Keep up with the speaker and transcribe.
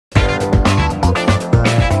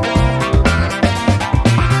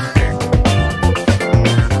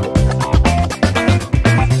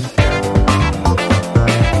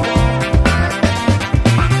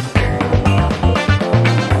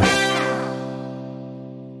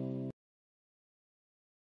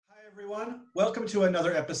Everyone. Welcome to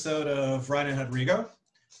another episode of Ryan and Rodrigo.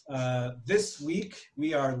 This week,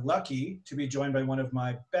 we are lucky to be joined by one of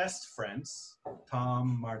my best friends,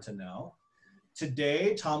 Tom Martinell.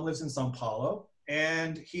 Today, Tom lives in São Paulo,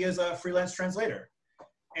 and he is a freelance translator.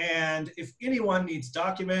 And if anyone needs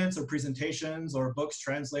documents or presentations or books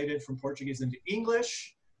translated from Portuguese into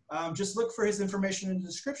English, just look for his information in the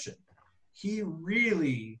description. He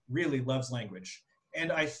really, really loves language. And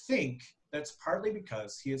I think that's partly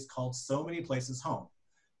because he has called so many places home.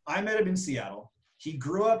 I met him in Seattle. He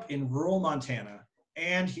grew up in rural Montana,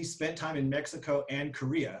 and he spent time in Mexico and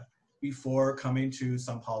Korea before coming to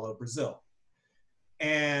São Paulo, Brazil.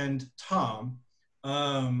 And Tom,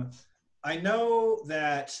 I know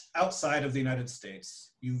that outside of the United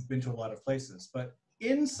States, you've been to a lot of places, but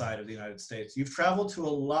inside of the United States, you've traveled to a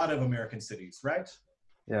lot of American cities, right?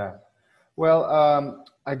 Yeah. Well,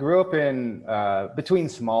 I grew up in between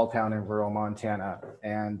small town and rural Montana,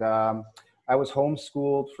 and I was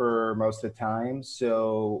homeschooled for most of the time.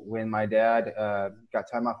 So when my dad got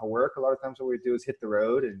time off of work, a lot of times what we'd do is hit the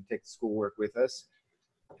road and take the schoolwork with us,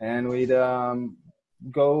 and we'd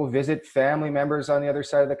go visit family members on the other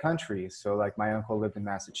side of the country. So like my uncle lived in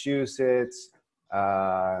Massachusetts.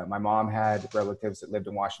 My mom had relatives that lived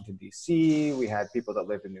in Washington, D.C. We had people that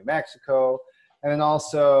lived in New Mexico. And then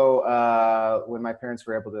also, when my parents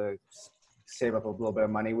were able to save up a little bit of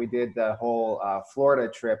money, we did the whole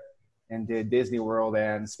Florida trip and did Disney World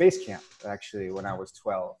and Space Camp, actually, when I was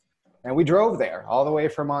 12. And we drove there all the way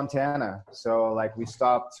from Montana. So, like, we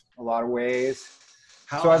stopped a lot of ways.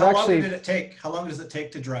 How long did it take? How long does it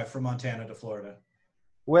take to drive from Montana to Florida?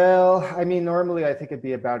 Well, I mean, normally I think it'd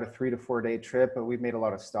be about a 3 to 4 day trip, but we've made a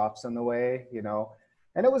lot of stops on the way, you know.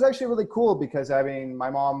 And it was actually really cool because, I mean, my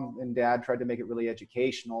mom and dad tried to make it really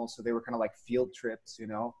educational. So they were kind of like field trips, you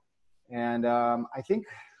know. And I think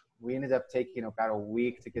we ended up taking about a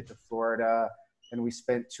week to get to Florida. And we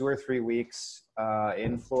spent 2 or 3 weeks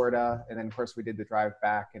in Florida. And then, of course, we did the drive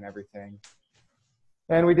back and everything.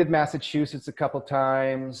 And we did Massachusetts a couple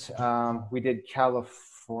times. We did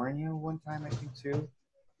California one time, I think, too.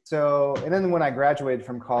 So, and then when I graduated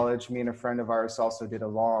from college, me and a friend of ours also did a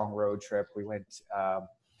long road trip. We went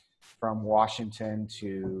from Washington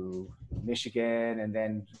to Michigan and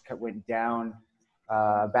then went down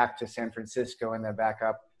back to San Francisco and then back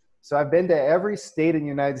up. So I've been to every state in the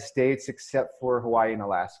United States except for Hawaii and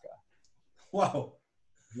Alaska. Whoa.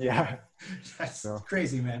 Yeah. That's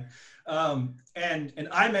crazy, man. And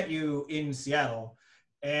I met you in Seattle,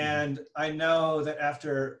 and I know that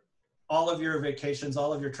after all of your vacations,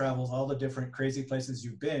 all of your travels, all the different crazy places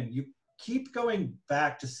you've been, you keep going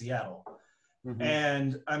back to Seattle. Mm-hmm.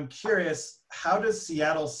 And I'm curious, how does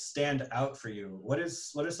Seattle stand out for you? What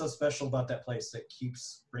is so special about that place that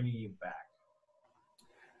keeps bringing you back?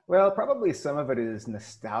 Well, probably some of it is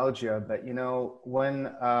nostalgia, but you know, when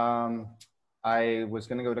I was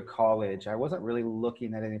going to go to college, I wasn't really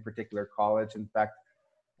looking at any particular college. In fact,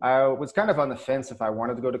 I was kind of on the fence if I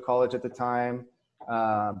wanted to go to college at the time.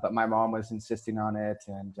 But my mom was insisting on it,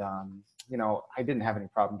 and you know, I didn't have any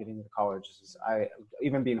problem getting into college.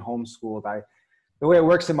 Even being homeschooled, the way it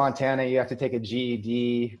works in Montana, you have to take a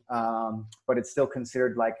GED, but it's still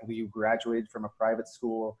considered like you graduated from a private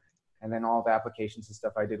school, and then all the applications and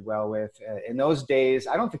stuff I did well with. In those days,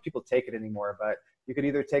 I don't think people take it anymore, but you could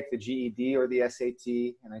either take the GED or the SAT,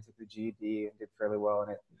 and I took the GED and did fairly well in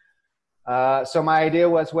it. So my idea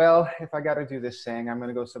was, well, if I got to do this thing, I'm going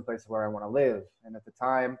to go someplace where I want to live. And at the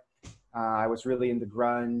time, I was really into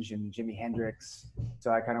grunge and Jimi Hendrix.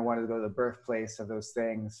 So I kind of wanted to go to the birthplace of those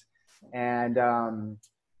things. And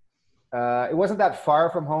it wasn't that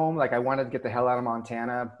far from home. Like I wanted to get the hell out of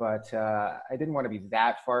Montana, but I didn't want to be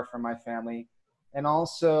that far from my family. And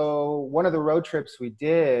also one of the road trips we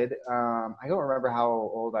did, I don't remember how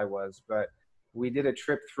old I was, but we did a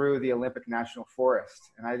trip through the Olympic National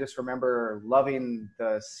Forest. And I just remember loving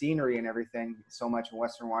the scenery and everything so much in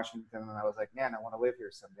Western Washington. And I was like, man, I want to live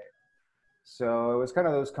here someday. So it was kind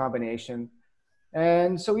of those combination.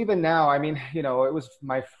 And so even now, I mean, you know, it was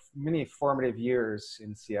my many formative years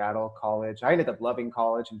in Seattle, college. I ended up loving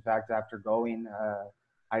college. In fact, after going,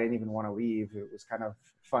 I didn't even want to leave. It was kind of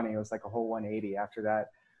funny. It was like a whole 180 after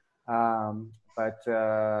that. But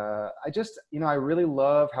I just, you know, I really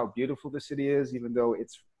love how beautiful the city is, even though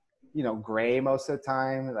it's, you know, gray most of the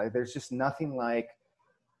time. Like, there's just nothing like,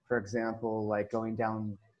 for example, like going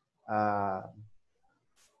down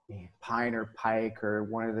Pine or Pike or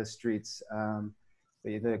one of the streets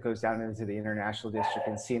that goes down into the International District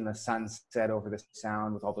and seeing the sunset over the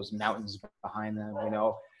sound with all those mountains behind them, you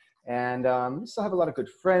know. And still have a lot of good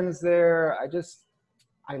friends there.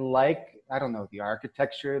 I like, I don't know, the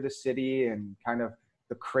architecture of the city and kind of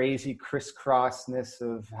the crazy crisscrossness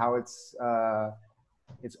of how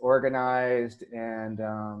it's organized, and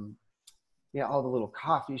yeah, all the little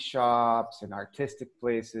coffee shops and artistic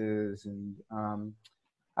places, and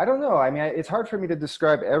I don't know. I mean, it's hard for me to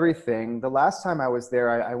describe everything. The last time I was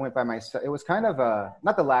there, I went by myself. It was kind of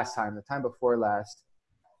not the last time, the time before last.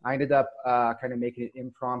 I ended up kind of making an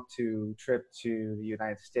impromptu trip to the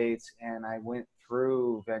United States, and I went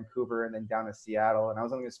through Vancouver and then down to Seattle. And I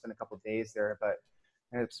was only going to spend a couple of days there, but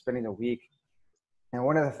I ended up spending a week. And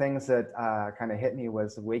one of the things that kind of hit me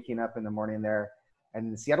was waking up in the morning there,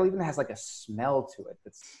 and Seattle even has like a smell to it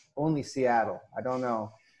that's only Seattle. I don't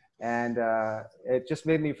know. And it just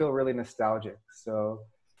made me feel really nostalgic. So,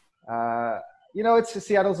 you know, it's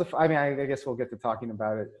Seattle's. I mean, I guess we'll get to talking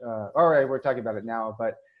about it. All right, we're talking about it now,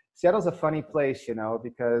 but Seattle's a funny place, you know,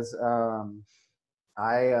 because you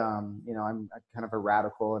know, I'm kind of a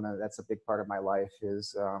radical, and that's a big part of my life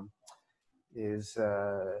is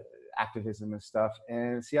activism and stuff.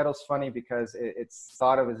 And Seattle's funny because it's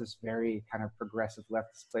thought of as this very kind of progressive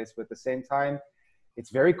leftist place, but at the same time, it's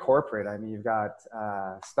very corporate. I mean, you've got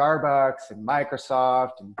Starbucks and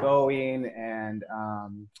Microsoft and Boeing and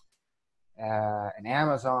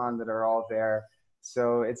Amazon that are all there.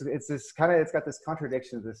 So it's this kind of, it's got this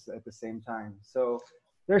contradiction at the same time. So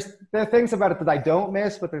there are things about it that I don't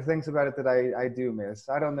miss, but there are things about it that I do miss.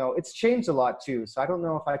 I don't know. It's changed a lot too. So I don't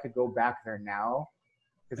know if I could go back there now,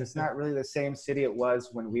 because it's not really the same city it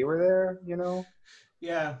was when we were there, you know?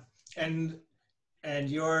 Yeah. And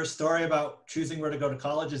your story about choosing where to go to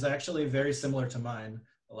college is actually very similar to mine.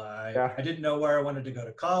 Like, Yeah. I didn't know where I wanted to go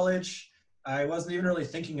to college. I wasn't even really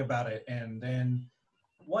thinking about it. And then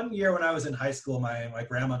one year when I was in high school, my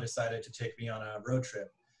grandma decided to take me on a road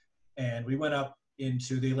trip. And we went up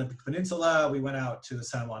into the Olympic Peninsula. We went out to the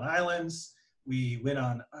San Juan Islands. We went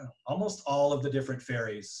on almost all of the different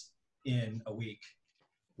ferries in a week.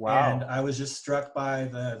 Wow. And I was just struck by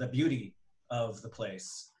the beauty of the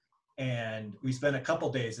place. And we spent a couple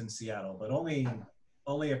days in Seattle, but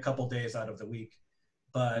only a couple days out of the week.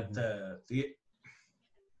 But the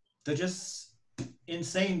just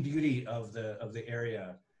insane beauty of the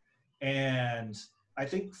area. And I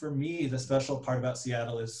think for me, the special part about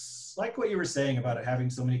Seattle is like what you were saying about it having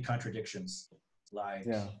so many contradictions. Like,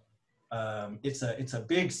 it's a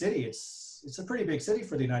big city. It's a pretty big city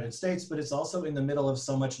for the United States, but it's also in the middle of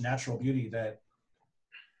so much natural beauty that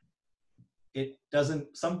it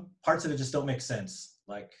doesn't, some parts of it just don't make sense.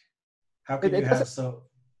 Like, how could you have so...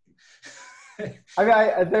 I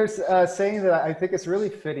mean, there's a saying that I think is really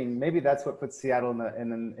fitting. Maybe that's what puts Seattle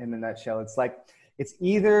in the nutshell. It's like, it's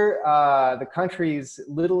either the country's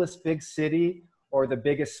littlest big city or the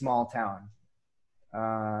biggest small town.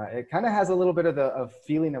 It kind of has a little bit of the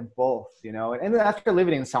feeling of both, you know. And then after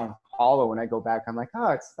living in São Paulo, when I go back, I'm like,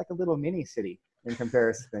 oh, it's like a little mini city in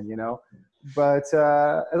comparison, you know. But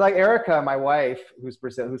like Erica, my wife, who's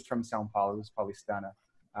from São Paulo, who's Paulistana,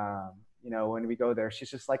 you know, when we go there,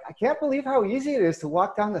 she's just like, I can't believe how easy it is to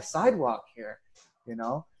walk down the sidewalk here, you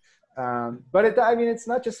know. But I mean, it's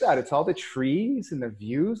not just that. It's all the trees and the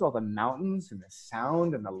views, all the mountains and the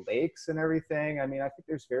sound and the lakes and everything. I mean, I think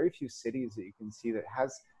there's very few cities that you can see that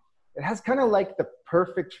it has kind of like the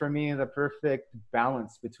perfect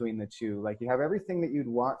balance between the two. Like, you have everything that you'd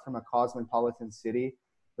want from a cosmopolitan city,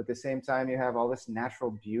 but at the same time, you have all this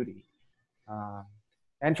natural beauty.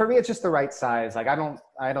 And for me, it's just the right size. Like, I don't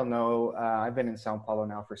know. I've been in São Paulo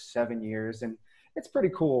now for 7 years, and it's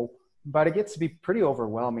pretty cool. But it gets to be pretty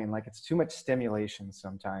overwhelming. Like, it's too much stimulation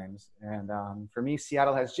sometimes. And for me,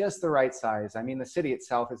 Seattle has just the right size. I mean, the city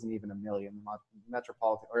itself isn't even a million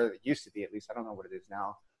metropolitan, or it used to be at least. I don't know what it is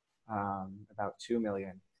now, about 2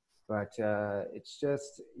 million. But it's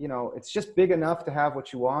just, you know, it's just big enough to have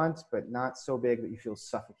what you want, but not so big that you feel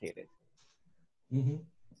suffocated. Mm-hmm.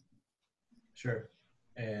 Sure.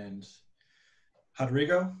 And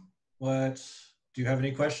Rodrigo, do you have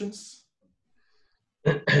any questions?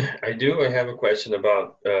 I do. I have a question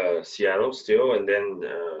about Seattle still, and then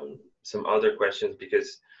some other questions,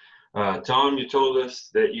 because Tom, you told us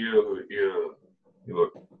that you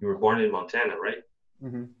were born in Montana, right?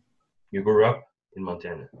 Mm-hmm. You grew up in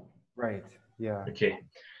Montana. Right. Yeah. Okay.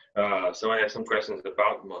 So I have some questions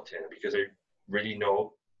about Montana, because I really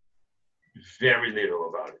know very little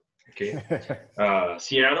about it. Okay.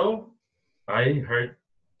 Seattle, I heard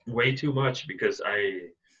way too much, because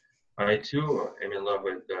I too am in love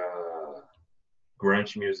with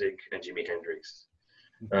grunge music and Jimi Hendrix.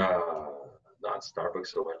 Not Starbucks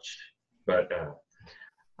so much, but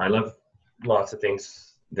I love lots of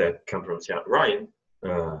things that come from Seattle. Ryan,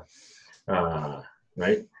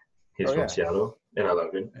 right? He's from Seattle, and I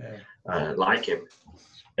love him. I like him.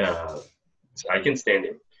 I can stand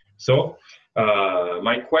him. So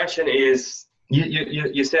my question is,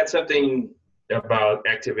 you said something about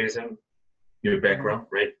activism, your background,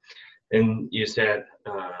 right? And you said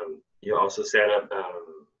you also said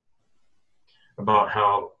about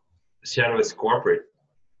how Seattle is corporate,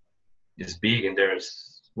 is big, and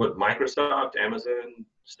there's what Microsoft, Amazon,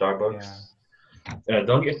 Starbucks.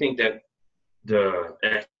 Don't you think that the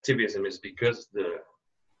activism is because the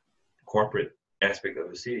corporate aspect of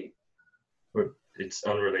the city, or it's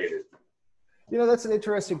unrelated? You know, that's an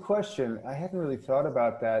interesting question. I hadn't really thought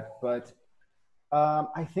about that, but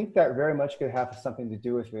I think that very much could have something to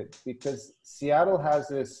do with it, because Seattle has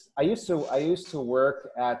this. I used to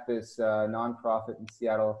work at this nonprofit in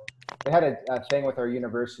Seattle. They had a thing with our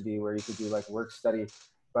university where you could do like work study,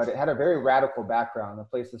 but it had a very radical background. The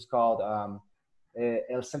place is called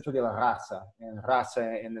El Centro de la Raza, and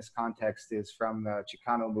raza in this context is from the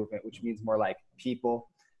Chicano movement, which means more like people,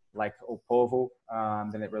 like o povo,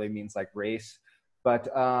 than it really means like race. But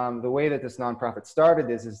the way that this nonprofit started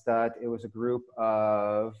is that it was a group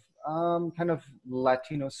of kind of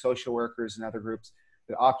Latino social workers and other groups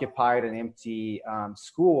that occupied an empty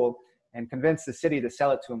school and convinced the city to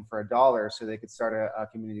sell it to them for $1 so they could start a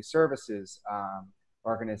community services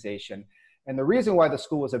organization. And the reason why the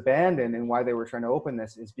school was abandoned and why they were trying to open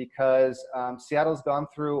this is because Seattle's gone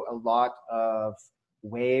through a lot of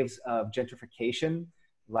waves of gentrification.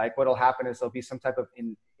 Like what'll happen is there'll be some type of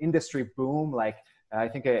industry boom. Like I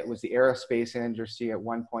think it was the aerospace industry at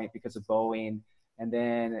one point because of Boeing. And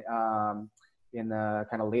then in the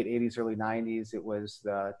kind of late 80s, early 90s, it was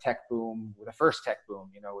the tech boom, the first tech boom,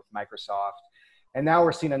 you know, with Microsoft. And now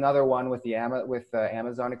we're seeing another one with the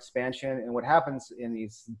Amazon expansion. And what happens in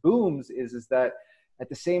these booms is that at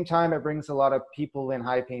the same time, it brings a lot of people in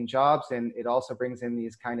high-paying jobs, and it also brings in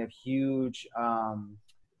these kind of huge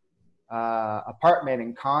apartment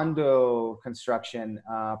and condo construction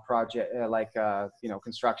project,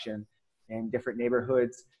 construction in different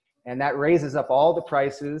neighborhoods. And that raises up all the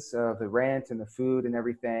prices of the rent and the food and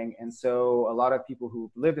everything. And so a lot of people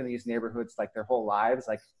who lived in these neighborhoods like their whole lives,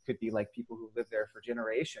 like could be like people who lived there for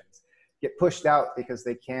generations, get pushed out because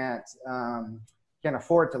they can't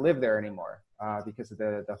afford to live there anymore because of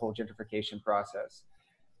the whole gentrification process.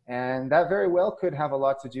 And that very well could have a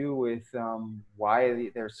lot to do with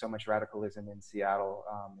why there's so much radicalism in Seattle.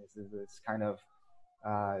 Is this kind of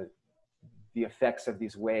the effects of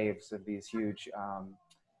these waves of these huge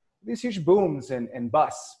booms and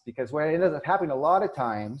busts, because what ends up happening a lot of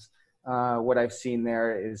times, what I've seen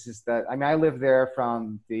there is that, I mean, I lived there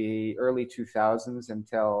from the early 2000s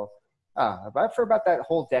until for about that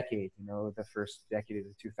whole decade, you know, the first decade of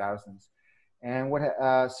the 2000s. And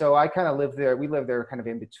so I kind of lived there, we lived there kind of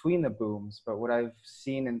in between the booms, but what I've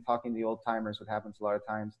seen in talking to the old timers, what happens a lot of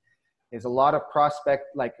times is a lot of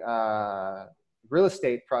real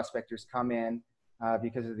estate prospectors come in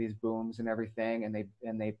because of these booms and everything,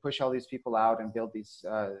 and they push all these people out and build these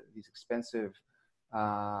expensive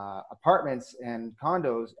apartments and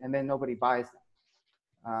condos, and then nobody buys them.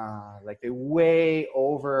 Like they way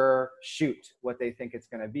overshoot what they think it's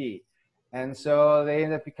going to be, and so they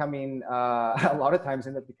end up becoming a lot of times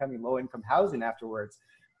end up becoming low-income housing afterwards.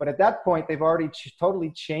 But at that point, they've already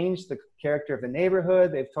totally changed the character of the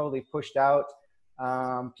neighborhood. They've totally pushed out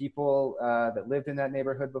people that lived in that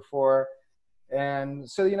neighborhood before. And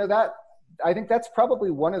so, you know, that I think that's probably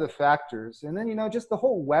one of the factors. And then, you know, just the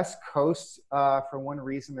whole West Coast, for one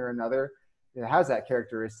reason or another, it has that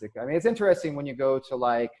characteristic. I mean, it's interesting when you go to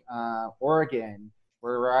like Oregon,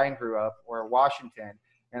 where Ryan grew up, or Washington,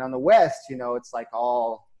 and on the West, you know, it's like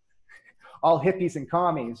all hippies and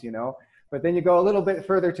commies, you know. But then you go a little bit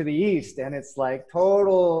further to the east, and it's like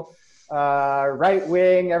total right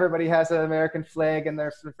wing. Everybody has an American flag in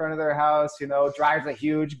front of their house, you know, drives a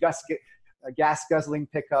huge gas guzzling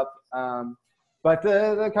pickup, but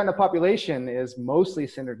the kind of population is mostly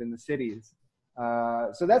centered in the cities.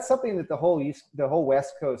 So that's something that the whole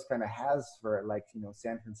West Coast kind of has for it, like, you know,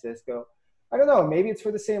 San Francisco. I don't know, maybe it's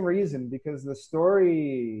for the same reason, because the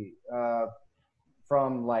story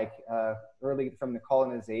from the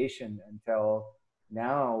colonization until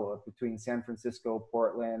now between San Francisco,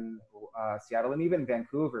 Portland, Seattle, and even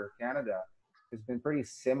Vancouver, Canada, has been pretty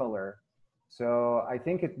similar. So I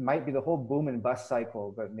think it might be the whole boom and bust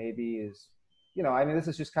cycle, but maybe is, you know, I mean, this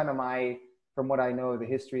is just kind of from what I know of the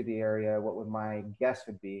history of the area, what would my guess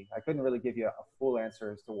would be. I couldn't really give you a full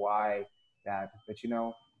answer as to why that, but you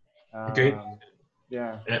know, okay.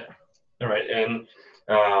 Yeah. All right. And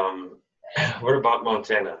what about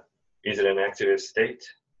Montana? Is it an activist state?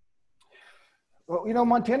 Well, you know,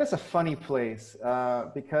 Montana's a funny place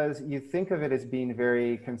because you think of it as being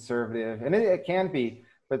very conservative, and it can be.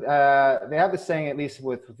 But they have this saying, at least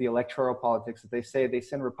with the electoral politics, that they say they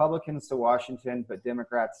send Republicans to Washington, but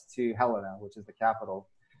Democrats to Helena, which is the capital.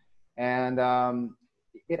 And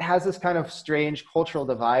it has this kind of strange cultural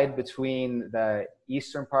divide between the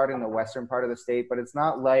eastern part and the western part of the state, but it's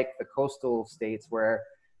not like the coastal states where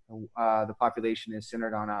the population is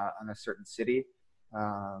centered on a certain city.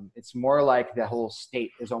 It's more like the whole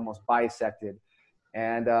state is almost bisected.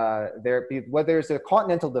 And there's a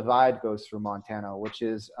continental divide goes through Montana, which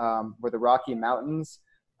is where the Rocky Mountains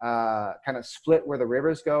kind of split where the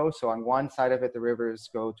rivers go. So on one side of it, the rivers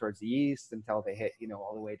go towards the east until they hit,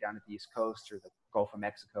 all the way down to the East Coast or the Gulf of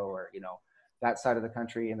Mexico or, that side of the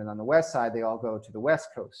country. And then on the west side, they all go to the West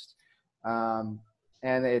Coast. And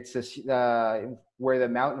it's this, where the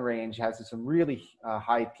mountain range has some really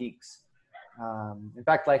high peaks. In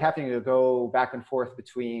fact, like having to go back and forth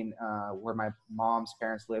between where my mom's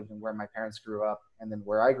parents lived and where my parents grew up, and then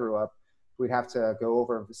where I grew up, we'd have to go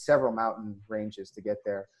over several mountain ranges to get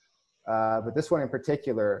there. But this one in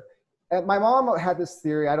particular, and my mom had this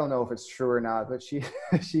theory, I don't know if it's true or not, but she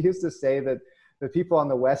used to say that the people on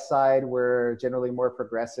the west side were generally more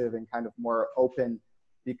progressive and kind of more open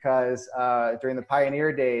because during the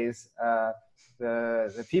pioneer days,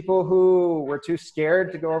 the people who were too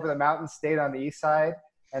scared to go over the mountain stayed on the east side,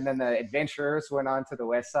 and then the adventurers went on to the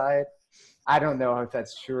west side. I don't know if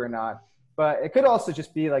that's true or not, but it could also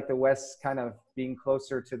just be like the west kind of being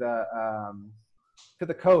closer to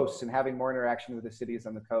the coast and having more interaction with the cities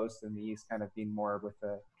on the coast, and the east kind of being more with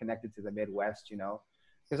connected to the Midwest,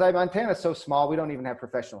 Because Montana's so small, we don't even have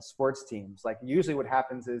professional sports teams. Like usually what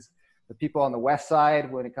happens is the people on the west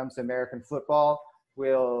side, when it comes to American football,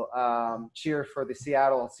 will cheer for the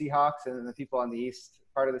Seattle Seahawks, and then the people on the east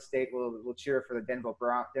part of the state will cheer for the Denver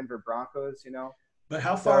Broncos, But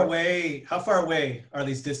how far away are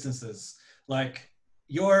these distances? Like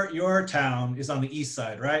your town is on the east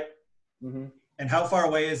side, right? Mm-hmm. And how far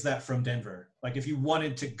away is that from Denver? Like if you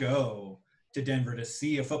wanted to go to Denver to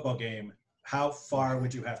see a football game, how far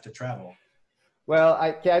would you have to travel? Well,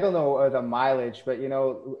 I don't know the mileage, but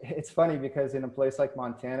it's funny because in a place like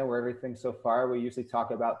Montana where everything's so far, we usually talk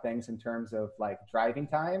about things in terms of like driving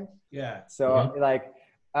time. Yeah. So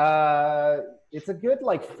it's a good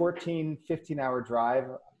 14, 15-hour drive.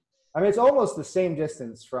 I mean, it's almost the same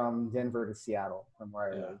distance from Denver to Seattle from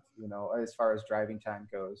where I live, as far as driving time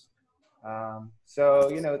goes.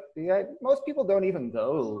 Most people don't even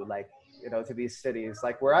go to these cities.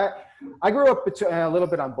 Like where I grew up a little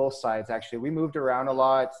bit on both sides, actually. We moved around a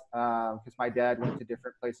lot because my dad went to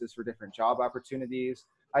different places for different job opportunities.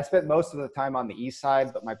 I spent most of the time on the east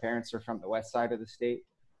side, but my parents are from the west side of the state.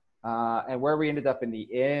 And where we ended up in the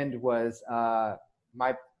end was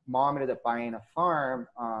my mom ended up buying a farm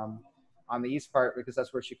on the east part because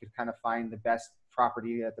that's where she could kind of find the best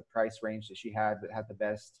property at the price range that she had, that had the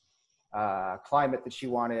best climate that she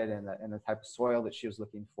wanted and the type of soil that she was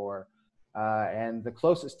looking for. And the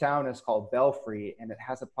closest town is called Belfry, and it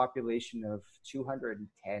has a population of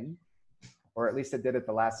 210, or at least it did at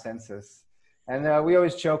the last census. And we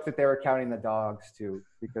always joke that they were counting the dogs too,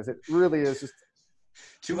 because it really is just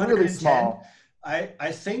 210. Really small.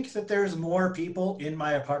 I think that there's more people in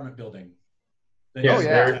my apartment building.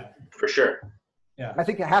 For sure. Yeah. I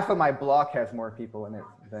think half of my block has more people in it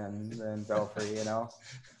than Belfry,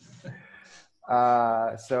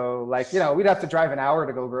 So we'd have to drive an hour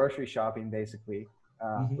to go grocery shopping, basically.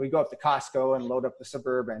 We'd go up to Costco and load up the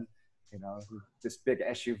Suburban, this big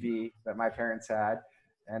SUV that my parents had.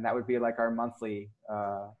 And that would be like our monthly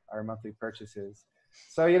purchases.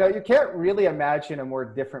 So, you can't really imagine a more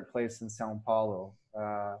different place than São Paulo.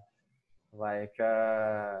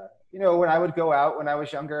 When I would go out when I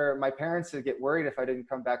was younger, my parents would get worried if I didn't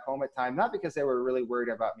come back home at time, not because they were really worried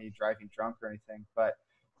about me driving drunk or anything, but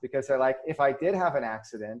because they're like, if I did have an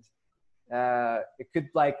accident, it could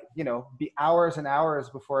be hours and hours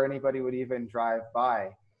before anybody would even drive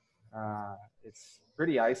by. It's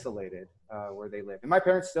pretty isolated where they live. And my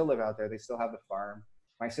parents still live out there. They still have the farm.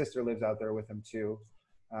 My sister lives out there with them too.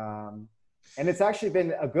 And it's actually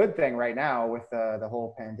been a good thing right now with the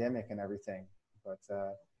whole pandemic and everything. But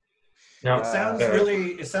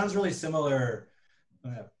it sounds really similar,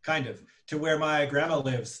 kind of, to where my grandma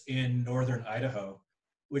lives in northern Idaho,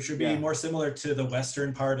 which would be more similar to the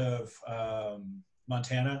western part of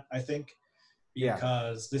Montana, I think,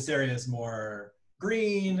 because this area is more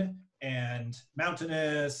green and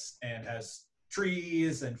mountainous and has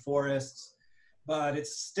trees and forests, but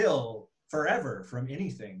it's still forever from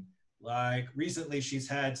anything. Like recently she's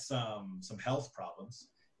had some health problems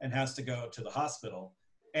and has to go to the hospital.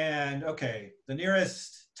 And okay, the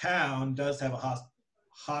nearest town does have a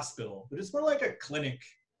hospital, but it's more like a clinic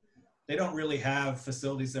they don't really have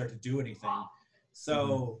facilities there to do anything.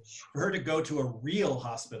 So for her to go to a real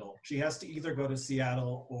hospital, she has to either go to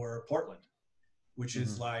Seattle or Portland, which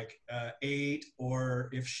is like 8, or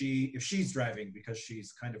if she's driving, because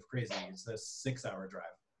she's kind of crazy, it's a 6-hour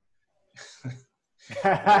drive.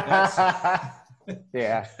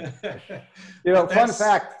 Yeah. Fun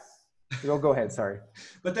fact. Go ahead. Sorry.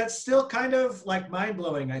 But that's still kind of like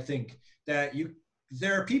mind-blowing, I think, that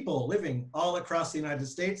there are people living all across the United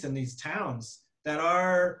States in these towns that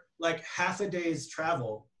are like half a day's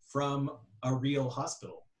travel from a real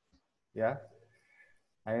hospital. Yeah.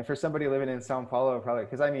 I mean, for somebody living in São Paulo, probably,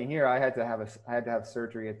 because I mean, here I had to have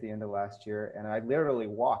surgery at the end of last year, and I literally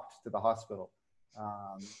walked to the hospital.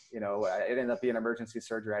 It ended up being emergency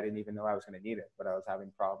surgery. I didn't even know I was going to need it, but I was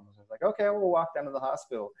having problems. I was like, okay, we'll walk down to the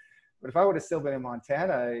hospital. But if I would have still been in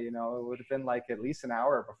Montana, it would have been like at least an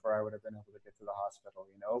hour before I would have been able to get to the hospital,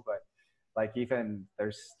 But like, even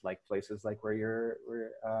there's like places like where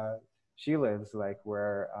she lives, like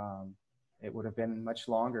where it would have been much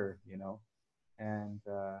longer, And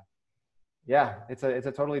yeah, it's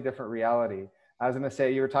a totally different reality. I was going to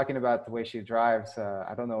say, you were talking about the way she drives.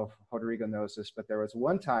 I don't know if Rodrigo knows this, but there was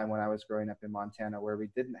one time when I was growing up in Montana where we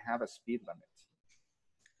didn't have a speed limit.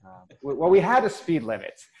 Well, we had a speed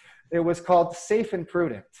limit. It was called safe and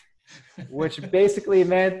prudent, which basically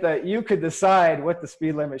meant that you could decide what the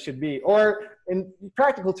speed limit should be. Or in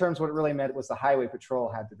practical terms, what it really meant was the highway patrol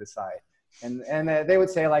had to decide. And they would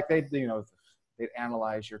say, like, they'd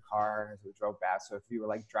analyze your car as it drove past. So if you were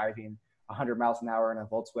like driving 100 miles an hour in a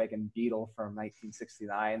Volkswagen Beetle from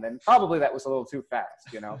 1969, then probably that was a little too fast,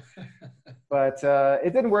 But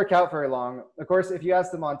it didn't work out very long. Of course, if you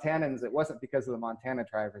ask the Montanans, it wasn't because of the Montana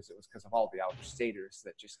drivers, it was because of all the out-of-staters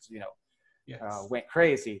that just, went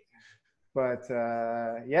crazy. But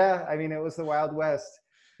yeah, I mean, it was the Wild West.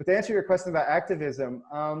 But to answer your question about activism,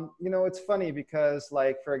 it's funny because,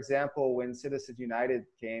 like, for example, when Citizens United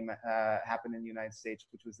happened in the United States,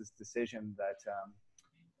 which was this decision that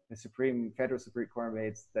the Federal Supreme Court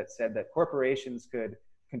made that said that corporations could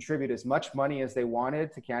contribute as much money as they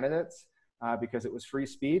wanted to candidates because it was free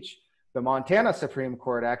speech. The Montana Supreme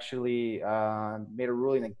Court actually made a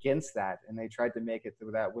ruling against that, and they tried to make it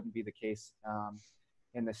so that wouldn't be the case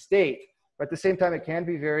in the state. But at the same time, it can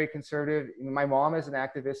be very conservative. My mom is an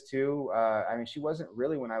activist too. I mean, she wasn't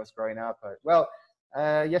really when I was growing up, but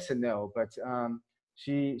yes and no. But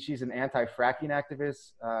she's an anti-fracking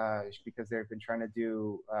activist because they've been trying to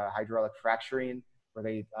do hydraulic fracturing, where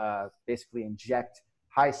they basically inject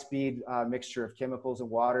high-speed mixture of chemicals and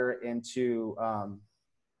water into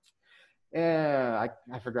I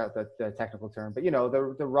forgot the technical term, but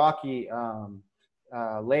the rocky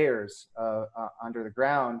layers under the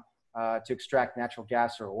ground to extract natural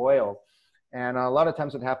gas or oil. And a lot of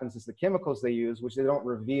times what happens is the chemicals they use, which they don't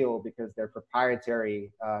reveal because they're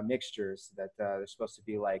proprietary mixtures that they're supposed to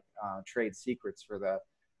be like trade secrets for the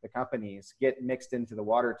companies, get mixed into the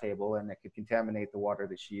water table, and it could contaminate the water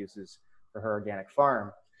that she uses for her organic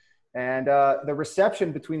farm. And the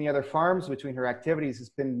reception between the other farms, between her activities, has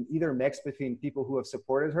been either mixed between people who have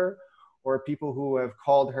supported her or people who have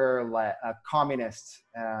called her like a communist.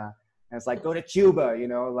 And it's like, go to Cuba,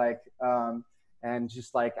 and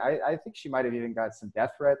just like, I think she might have even got some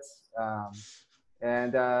death threats.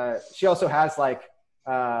 And she also has like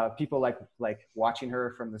people like watching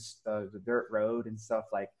her from the dirt road and stuff,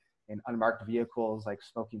 like in unmarked vehicles, like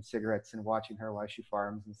smoking cigarettes and watching her while she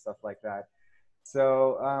farms and stuff like that.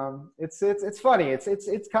 So it's funny.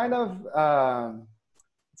 It's kind of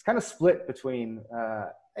split between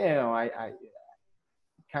I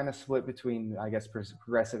kind of split between, I guess,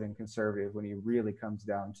 progressive and conservative when it really comes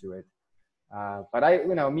down to it. But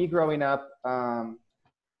me growing up,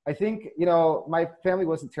 I think, my family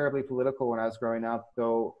wasn't terribly political when I was growing up,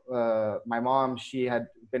 though my mom, she had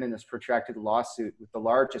been in this protracted lawsuit with the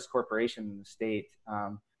largest corporation in the state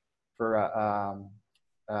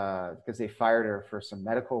because they fired her for some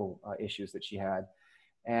medical issues that she had.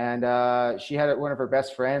 And she had one of her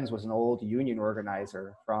best friends was an old union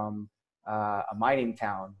organizer from a mining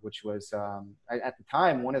town, which was at the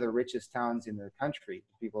time one of the richest towns in the country.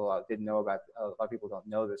 People didn't know about. A lot of people don't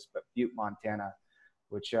know this, but Butte, Montana,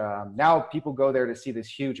 which now people go there to see this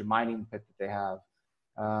huge mining pit that they have.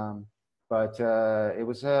 But it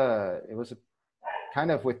was a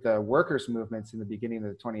kind of with the workers' movements in the beginning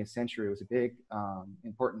of the 20th century. It was a big,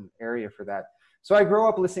 important area for that. So I grew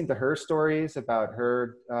up listening to her stories about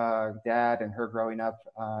her dad and her growing up,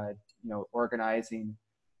 organizing,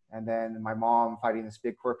 and then my mom fighting this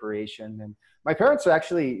big corporation. And my parents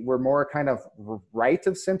were more kind of right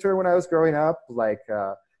of center when I was growing up,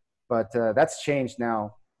 but that's changed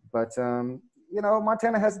now. But you know,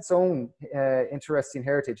 Montana has its own interesting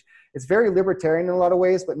heritage. It's very libertarian in a lot of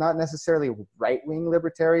ways, but not necessarily right-wing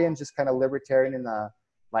libertarian, just kind of libertarian in the,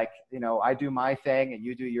 like, you know, I do my thing and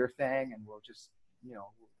you do your thing, and we'll just, you know,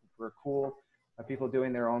 we're cool. People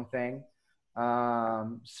doing their own thing.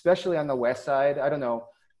 Especially on the west side. I don't know.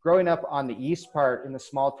 Growing up on the east part in the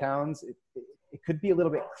small towns, it could be a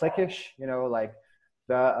little bit cliquish, you know, like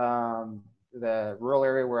the rural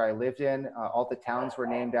area where I lived in, all the towns were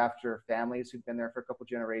named after families who'd been there for a couple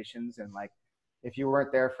generations. And like, if you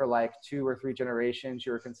weren't there for like 2 or 3 generations,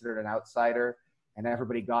 you were considered an outsider, and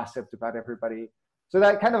everybody gossiped about everybody. So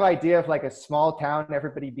that kind of idea of like a small town,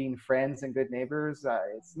 everybody being friends and good neighbors,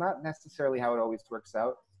 it's not necessarily how it always works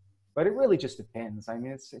out, but it really just depends. I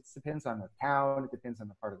mean, it depends on the town, it depends on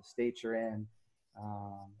the part of the state you're in,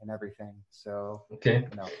 and everything. So, okay.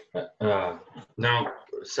 You know. Now,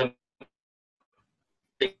 some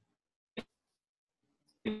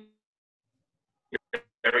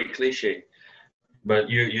very cliche, but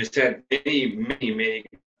you said many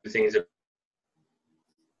things about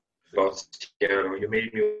Seattle. You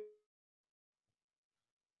made me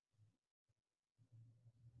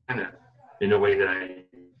in a way that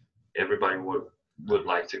everybody would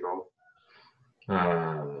like to go.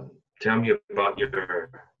 Tell me about your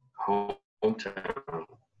hometown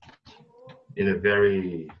in a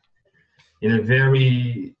very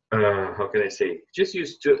how can I say? Just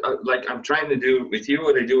use like I'm trying to do with you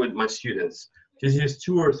what I do with my students. Just use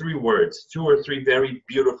 2 or 3 words, 2 or 3 very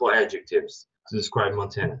beautiful adjectives to describe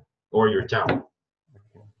Montana or your town.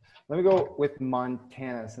 Okay. Let me go with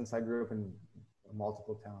Montana, since I grew up in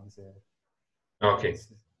multiple towns there. Okay.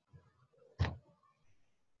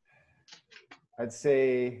 I'd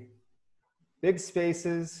say big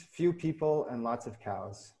spaces, few people, and lots of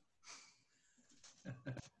cows.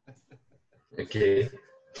 Okay.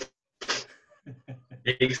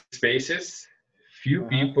 Big spaces, few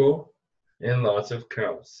people, and lots of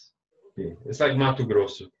cows. Okay. It's like Mato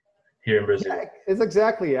Grosso here in Brazil. Yeah, it's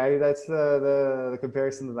exactly. That's the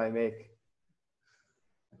comparison that I make.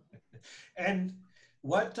 And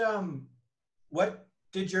what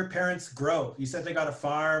did your parents grow? You said they got a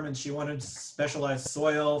farm and she wanted specialized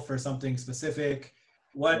soil for something specific.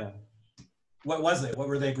 What was it? What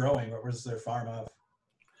were they growing? What was their farm of?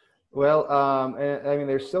 Well, I mean,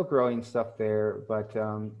 they're still growing stuff there, but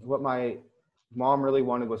what my mom really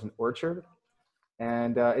wanted was an orchard.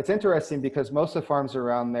 And it's interesting because most of the farms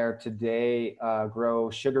around there today grow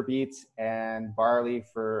sugar beets and barley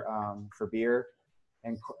for beer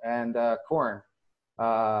and corn.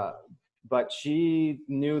 But she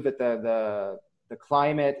knew that the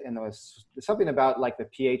climate and there was something about like the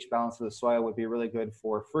pH balance of the soil would be really good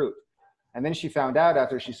for fruit. And then she found out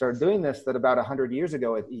after she started doing this that about 100 years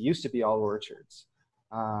ago, it used to be all orchards.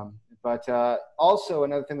 But also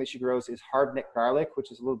another thing that she grows is hardneck garlic, which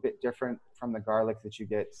is a little bit different from the garlic that you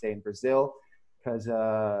get, say, in Brazil, because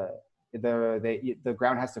the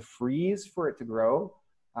ground has to freeze for it to grow.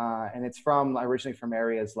 And it's originally from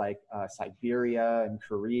areas like Siberia and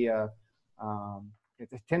Korea.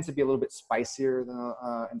 It tends to be a little bit spicier than,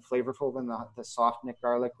 and flavorful than the soft neck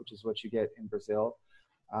garlic, which is what you get in Brazil.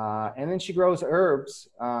 And then she grows herbs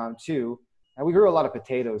too. And we grew a lot of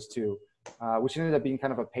potatoes too, which ended up being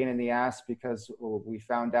kind of a pain in the ass because we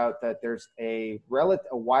found out that there's a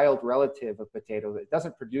wild relative of potato that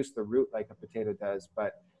doesn't produce the root like a potato does.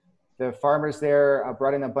 But the farmers there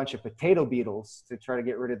brought in a bunch of potato beetles to try to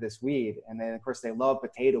get rid of this weed. And then of course they love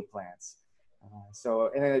potato plants.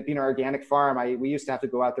 And then being an organic farm, we used to have to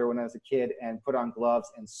go out there when I was a kid and put on gloves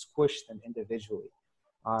and squish them individually.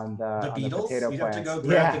 On the beetles? Potato You'd plants. have to go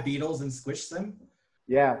grab the beetles and squish them?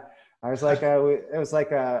 Yeah. I was like, I was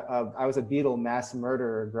a beetle mass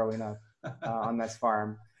murderer growing up on this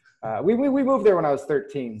farm. We moved there when I was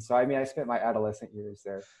 13. So, I mean, I spent my adolescent years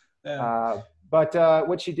there. Yeah. But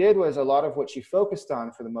what she did was a lot of what she focused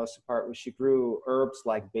on for the most part was she grew herbs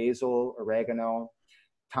like basil, oregano,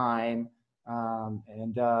 thyme,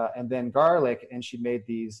 and then garlic. And she made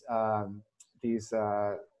these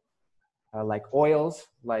like oils,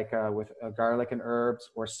 like with garlic and herbs,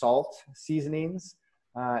 or salt seasonings.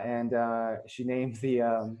 And she named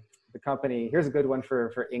the company, here's a good one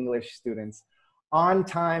for English students, On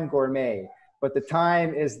Time Gourmet. But the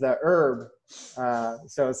thyme is the herb,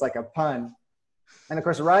 so it's like a pun. And of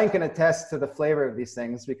course, Ryan can attest to the flavor of these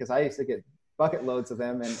things because I used to get bucket loads of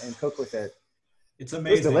them and cook with it. It's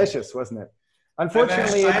amazing. It was delicious, wasn't it?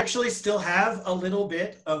 Unfortunately, I actually still have a little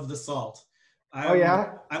bit of the salt.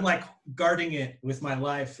 I'm like guarding it with my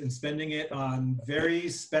life and spending it on very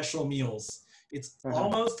special meals. It's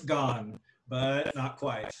almost gone, but not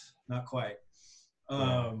quite.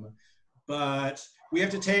 But we have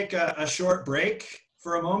to take a short break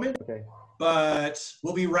for a moment, Okay. but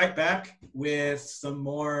we'll be right back with some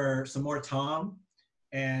more Tom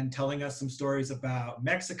and telling us some stories about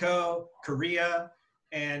Mexico, Korea,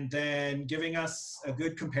 and then giving us a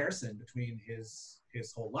good comparison between his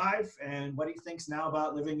whole life and what he thinks now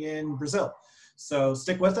about living in Brazil. So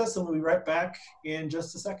stick with us and we'll be right back in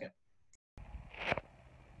just a second.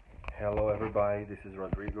 Hello everybody, this is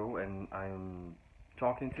Rodrigo and I'm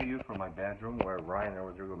talking to you from my bedroom where Ryan and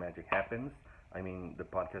Rodrigo magic happens. I mean the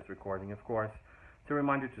podcast recording, of course. To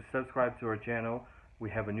remind you to subscribe to our channel. We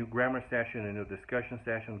have a new grammar session, a new discussion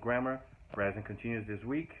session. Grammar, present continuous this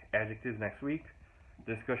week, adjectives next week.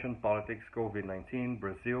 Discussion, politics, COVID-19,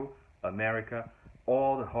 Brazil, America,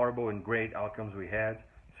 all the horrible and great outcomes we had.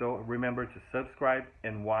 So remember to subscribe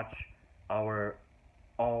and watch our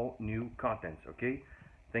all new contents, okay?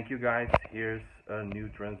 Thank you guys. Here's a new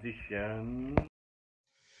transition.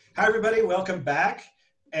 Hi everybody, welcome back.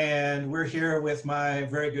 And we're here with my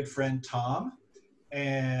very good friend Tom.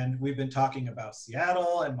 And we've been talking about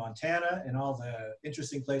Seattle and Montana and all the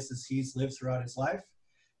interesting places he's lived throughout his life.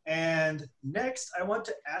 And next, I want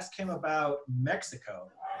to ask him about Mexico.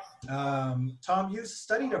 Tom, you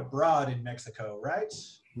studied abroad in Mexico, right?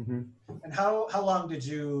 Mm-hmm. And how long did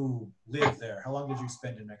you live there? How long did you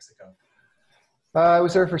spend in Mexico? I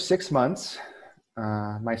was there for 6 months,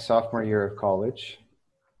 my sophomore year of college,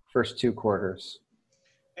 first 2 quarters.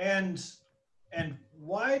 And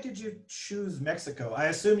why did you choose Mexico? I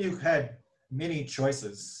assume you had many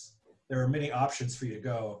choices. There were many options for you to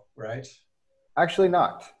go, right? Actually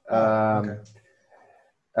not. Okay.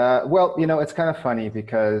 Well, you know, it's kind of funny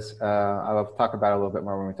because I'll talk about it a little bit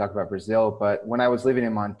more when we talk about Brazil. But when I was living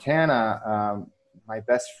in Montana, my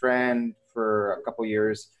best friend for a couple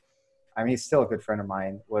years, I mean, he's still a good friend of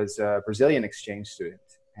mine, was a Brazilian exchange student.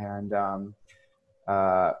 And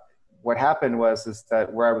what happened is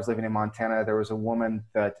that where I was living in Montana, there was a woman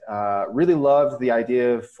that really loved the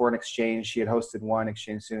idea of foreign exchange. She had hosted one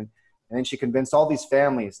exchange student. And then she convinced all these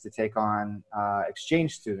families to take on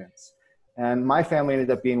exchange students. And my family ended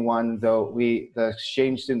up being one, though the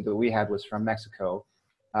exchange student that we had was from Mexico.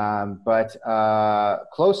 But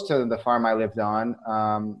close to the farm I lived on,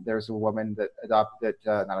 there's a woman that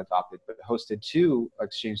hosted 2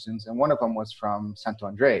 exchange students, and one of them was from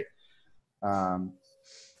Santo André.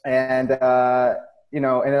 You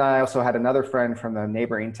know, and then I also had another friend from the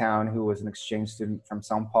neighboring town who was an exchange student from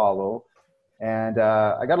São Paulo. And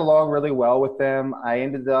I got along really well with them. I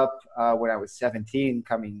ended up, when I was 17,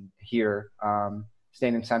 coming here,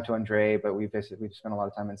 staying in Santo André, but we've spent a lot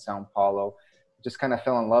of time in São Paulo. Just kind of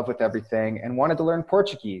fell in love with everything and wanted to learn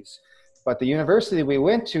Portuguese. But the university we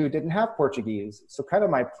went to didn't have Portuguese. So kind of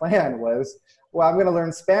my plan was, well, I'm going to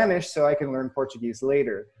learn Spanish so I can learn Portuguese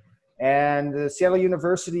later. And the Seattle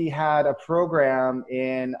University had a program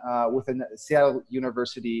Seattle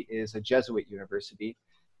University is a Jesuit university.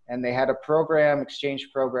 And they had a exchange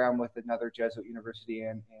program with another Jesuit university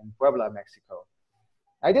in Puebla, Mexico.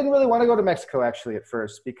 I didn't really want to go to Mexico actually at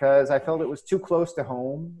first because I felt it was too close to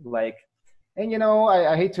home. And you know,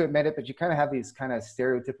 I hate to admit it, but you kind of have these kind of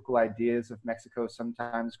stereotypical ideas of Mexico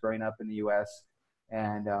sometimes growing up in the US.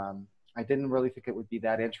 And I didn't really think it would be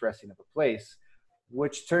that interesting of a place,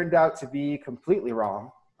 which turned out to be completely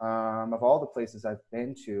wrong. Of all the places I've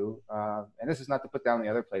been to, and this is not to put down the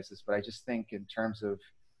other places, but I just think in terms of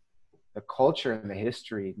the culture and the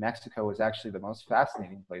history, Mexico is actually the most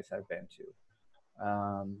fascinating place I've been to.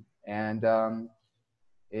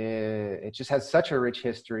 It just has such a rich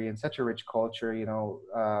history and such a rich culture. You know,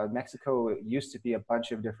 Mexico used to be a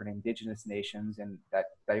bunch of different indigenous nations, and that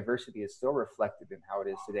diversity is still reflected in how it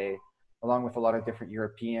is today, along with a lot of different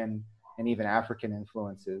European and even African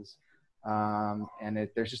influences.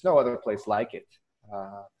 There's just no other place like it.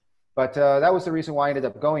 But that was the reason why I ended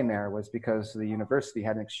up going there, was because the university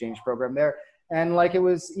had an exchange program there. And like, it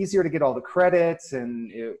was easier to get all the credits, and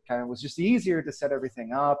it kind of was just easier to set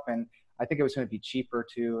everything up. And I think it was going to be cheaper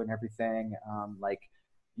too and everything.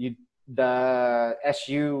 The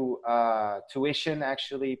SU tuition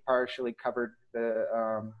actually partially covered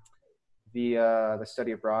the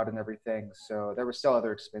study abroad and everything. So there were still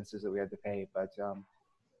other expenses that we had to pay, but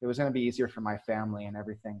it was going to be easier for my family and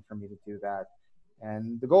everything for me to do that.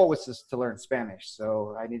 And the goal was just to learn Spanish.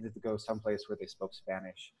 So I needed to go someplace where they spoke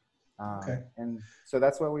Spanish. Okay. And so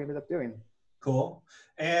that's what we ended up doing. Cool.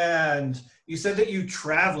 And you said that you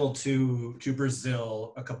traveled to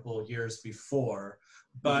Brazil a couple of years before,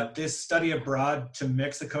 but this study abroad to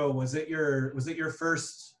Mexico, was it your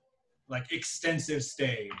first like extensive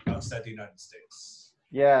stay outside the United States?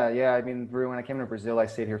 Yeah. I mean, when I came to Brazil, I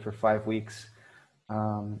stayed here for 5 weeks.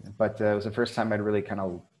 But it was the first time I'd really kind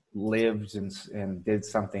of lived and did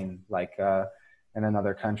something like in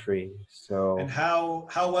another country. So. And how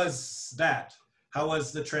was that? How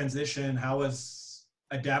was the transition? How was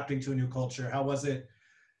adapting to a new culture? How was it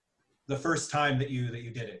the first time that you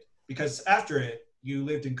did it? Because after it, you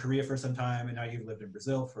lived in Korea for some time, and now you've lived in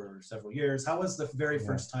Brazil for several years. How was the very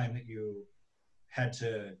first time that you had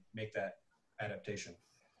to make that adaptation?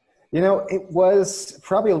 You know, it was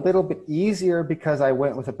probably a little bit easier because I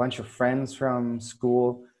went with a bunch of friends from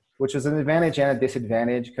school, which was an advantage and a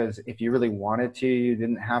disadvantage, because if you really wanted to, you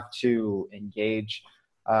didn't have to engage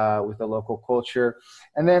with the local culture.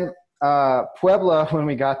 And then Puebla, when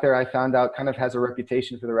we got there, I found out kind of has a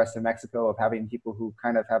reputation for the rest of Mexico of having people who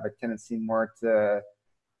kind of have a tendency more to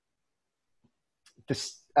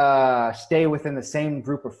stay within the same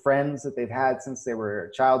group of friends that they've had since they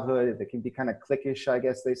were childhood. They can be kind of cliquish, I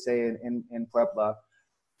guess they say in Puebla.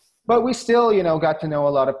 But we still, you know, got to know a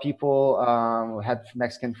lot of people. We had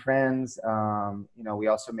Mexican friends. You know, we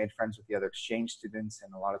also made friends with the other exchange students,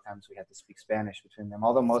 and a lot of times we had to speak Spanish between them,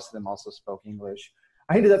 although most of them also spoke English.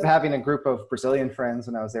 I ended up having a group of Brazilian friends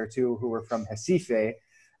when I was there too, who were from Recife.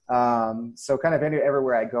 So kind of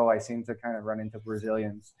everywhere I go, I seem to kind of run into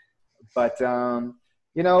Brazilians. But,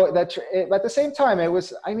 you know, at the same time, it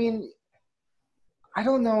was, I mean, I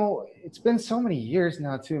don't know. It's been so many years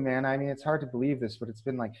now too, man. I mean, it's hard to believe this, but it's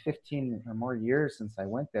been like 15 or more years since I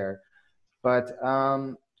went there. But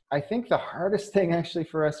I think the hardest thing actually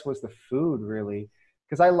for us was the food, really,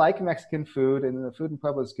 because I like Mexican food and the food in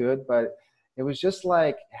Puebla is good, but it was just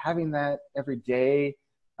like having that every day.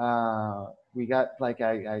 We got like,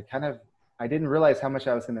 I didn't realize how much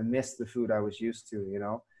I was going to miss the food I was used to, you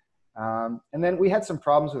know? And then we had some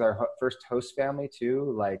problems with our first host family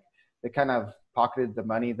too. Like they kind of pocketed the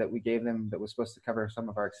money that we gave them that was supposed to cover some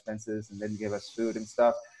of our expenses and didn't give us food and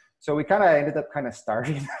stuff. So we kind of ended up kind of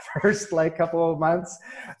starving the first like couple of months.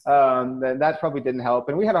 And that probably didn't help.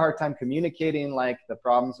 And we had a hard time communicating like the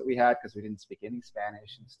problems that we had because we didn't speak any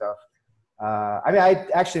Spanish and stuff. I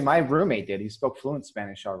mean, my roommate did. He spoke fluent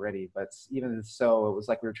Spanish already, but even so, it was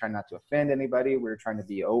like we were trying not to offend anybody. We were trying to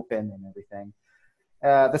be open and everything.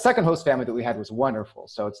 The second host family that we had was wonderful.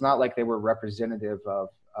 So it's not like they were representative of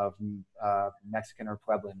Mexican or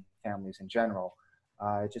Pueblan families in general.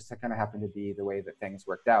 It just kind of happened to be the way that things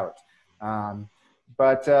worked out.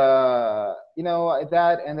 But you know,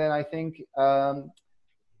 that, and then I think,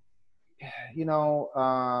 you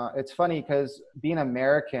know, it's funny because being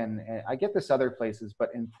American, I get this other places, but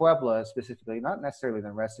in Puebla specifically, not necessarily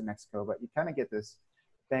the rest of Mexico, but you kind of get this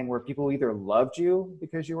thing where people either loved you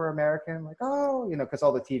because you were American, like, oh, you know, because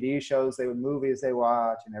all the TV shows, movies they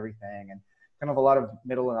watch and everything. And kind of a lot of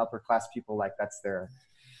middle and upper class people, like that's their,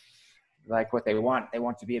 like what they want. They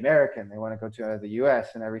want to be American. They want to go to the US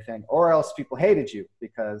and everything. Or else people hated you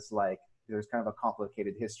because like there's kind of a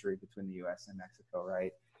complicated history between the US and Mexico,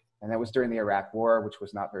 right? And that was during the Iraq War, which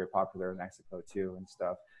was not very popular in Mexico too and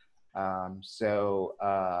stuff.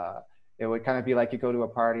 It would kind of be like you go to a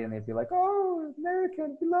party and they'd be like, oh,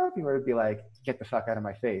 American, we love you. Or it'd be like, get the fuck out of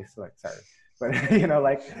my face. Like, sorry. But, you know,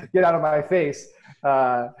 like, get out of my face,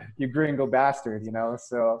 you gringo bastard, you know?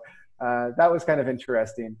 So that was kind of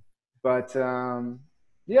interesting. But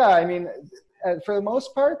yeah, I mean, for the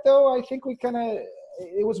most part, though, I think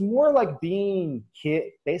it was more like being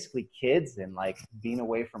basically kids and like being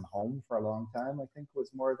away from home for a long time, I think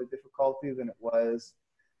was more of the difficulty than it was.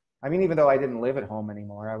 I mean, even though I didn't live at home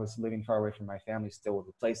anymore, I was living far away from my family still, with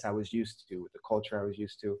the place I was used to, with the culture I was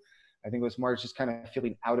used to. I think it was more just kind of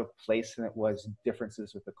feeling out of place than it was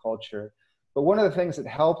differences with the culture. But one of the things that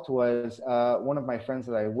helped was one of my friends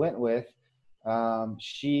that I went with,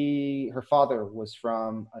 her father was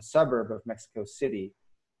from a suburb of Mexico City,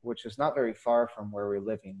 which was not very far from where we're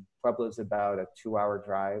living. Puebla is about a 2-hour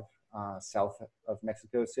drive south of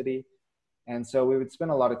Mexico City. And so we would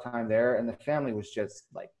spend a lot of time there, and the family was just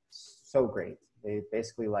like so great. They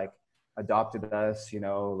basically like adopted us, you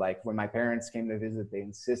know, like when my parents came to visit, they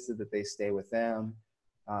insisted that they stay with them.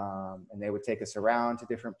 And they would take us around to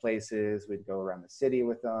different places. We'd go around the city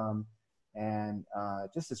with them, and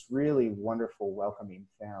just this really wonderful, welcoming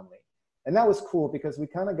family. And that was cool because we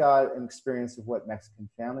kind of got an experience of what Mexican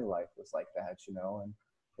family life was like that, you know, and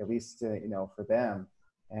at least, you know, for them.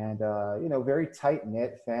 And, you know, very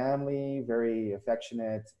tight-knit family, very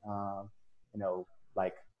affectionate, you know,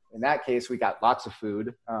 like in that case, we got lots of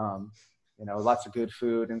food, you know, lots of good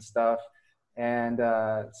food and stuff. And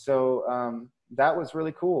so that was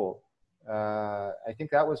really cool. I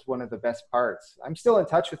think that was one of the best parts. I'm still in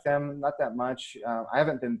touch with them, not that much. I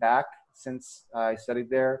haven't been back since I studied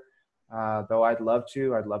there, though I'd love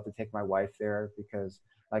to. I'd love to take my wife there because,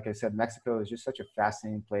 like I said, Mexico is just such a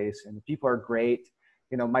fascinating place, and the people are great.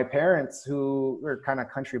 you know, my parents who were kind of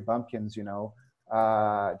country bumpkins, you know,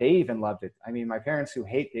 they even loved it. I mean, my parents who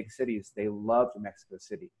hate big cities, they loved Mexico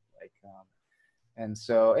City. Like, and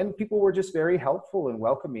so, and people were just very helpful and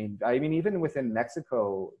welcoming. I mean, even within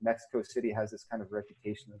Mexico, Mexico City has this kind of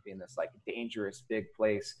reputation of being this like dangerous big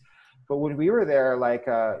place. But when we were there, like,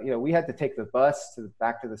 you know, we had to take the bus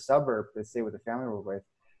back to the suburb to stay with the family we were with.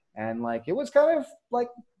 And like, it was kind of like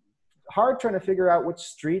hard trying to figure out which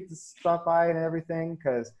street to stop by and everything.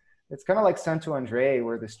 Cause it's kind of like Santo Andre,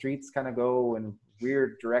 where the streets kind of go in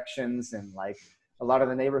weird directions and like a lot of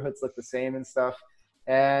the neighborhoods look the same and stuff.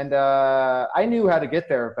 And I knew how to get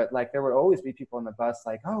there, but like there would always be people on the bus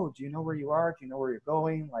like, oh, do you know where you are? Do you know where you're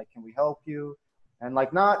going? Like, can we help you? And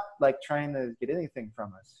like not like trying to get anything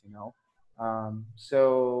from us, you know?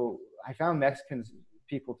 So I found Mexicans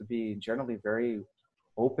people to be generally very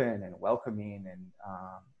open and welcoming and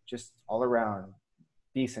just all around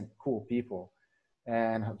decent, cool people.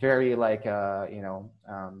 And very like, you know,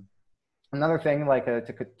 another thing like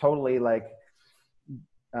to totally like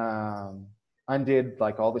undid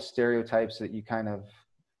like all the stereotypes that you kind of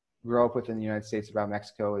grew up with in the United States about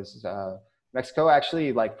Mexico is Mexico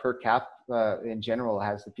actually like per cap in general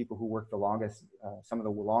has the people who work the longest, some of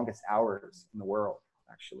the longest hours in the world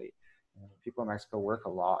actually. People in Mexico work a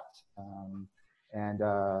lot and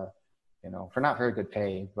you know, for not very good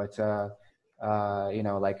pay, but you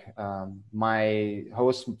know, like my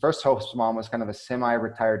first host mom was kind of a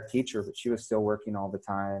semi-retired teacher, but she was still working all the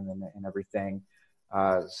time and everything.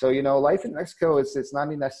 So, you know, life in Mexico, it's not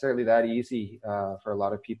necessarily that easy for a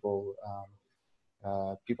lot of people.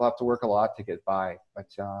 People have to work a lot to get by, but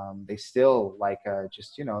they still like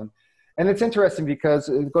just, you know, and it's interesting because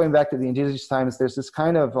going back to the indigenous times, there's this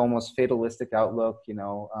kind of almost fatalistic outlook, you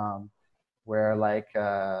know, where like,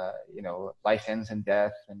 you know, life ends in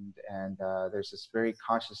death and there's this very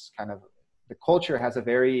conscious kind of, the culture has a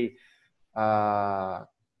very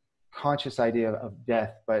conscious idea of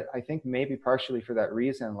death, but I think maybe partially for that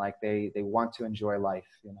reason, like they want to enjoy life,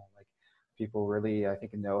 you know, like people really, I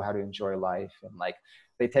think, know how to enjoy life and like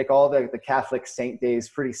they take all the Catholic saint days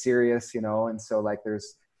pretty serious, you know, and so like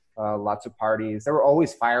there's lots of parties. There were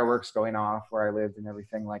always fireworks going off where I lived and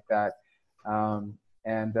everything like that.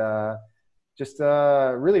 And just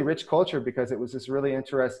a really rich culture because it was this really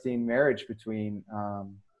interesting marriage between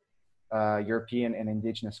European and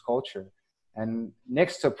indigenous culture. And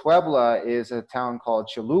next to Puebla is a town called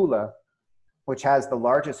Cholula, which has the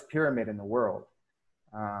largest pyramid in the world.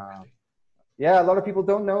 Yeah, a lot of people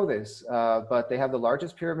don't know this, but they have the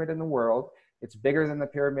largest pyramid in the world. It's bigger than the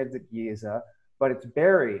pyramids at Giza, but it's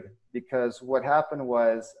buried because what happened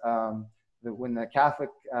was when the Catholic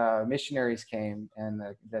missionaries came and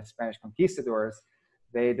the Spanish conquistadors,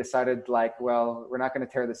 they decided like, well, we're not going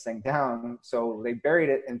to tear this thing down. So they buried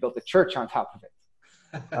it and built a church on top of it.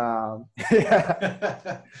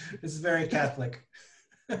 Yeah. This is very Catholic.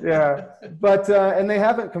 Yeah, but and they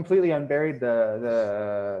haven't completely unburied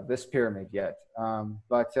this pyramid yet.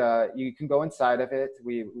 But you can go inside of it.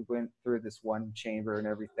 We went through this one chamber and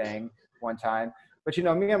everything one time. But you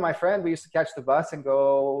know, me and my friend, we used to catch the bus and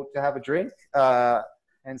go to have a drink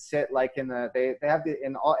and sit like in the they have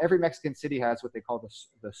every Mexican city has what they call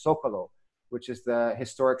the Zócalo, which is the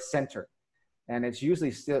historic center. And it's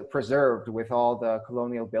usually still preserved with all the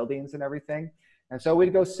colonial buildings and everything. And so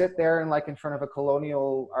we'd go sit there and like in front of a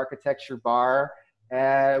colonial architecture bar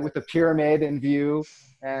with the pyramid in view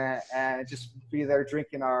and just be there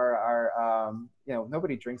drinking our you know,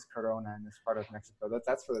 nobody drinks Corona in this part of Mexico.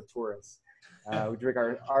 That's for the tourists. We drink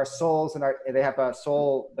our Souls and they have a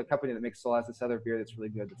Soul, the company that makes Soul has this other beer that's really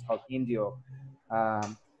good. It's called Indio.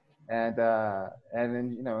 And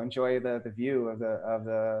then, you know, enjoy the view of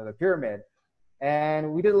the pyramid.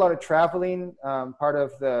 And we did a lot of traveling. Part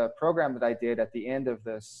of the program that I did at the end of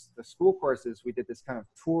the school courses, we did this kind of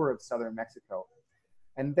tour of southern Mexico.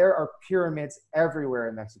 And there are pyramids everywhere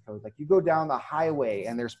in Mexico. Like you go down the highway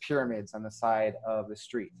and there's pyramids on the side of the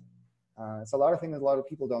street. It's a lot of things that a lot of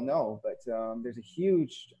people don't know, but there's a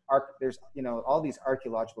huge, there's, you know, all these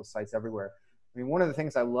archaeological sites everywhere. I mean, one of the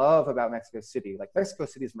things I love about Mexico City, like Mexico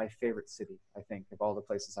City is my favorite city, I think, of all the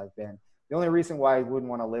places I've been. The only reason why I wouldn't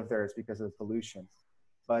want to live there is because of the pollution.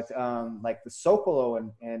 But like the Zócalo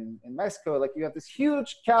in Mexico, like you have this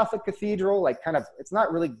huge Catholic cathedral, like kind of, it's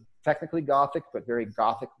not really technically Gothic, but very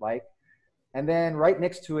Gothic-like. And then right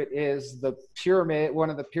next to it is the pyramid, one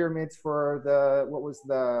of the pyramids for what was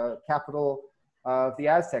the capital of the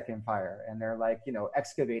Aztec Empire. And they're like, you know,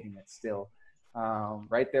 excavating it still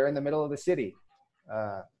right there in the middle of the city.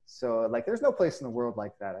 So like, there's no place in the world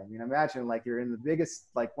like that. I mean, imagine like you're in the biggest,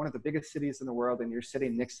 like one of the biggest cities in the world and you're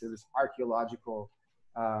sitting next to this archaeological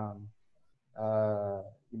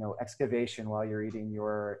excavation while you're eating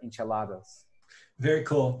your enchiladas. Very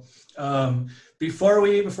cool. Before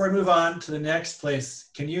we move on to the next place,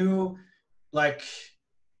 can you like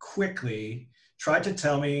quickly try to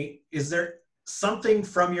tell me, is there something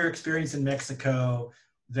from your experience in Mexico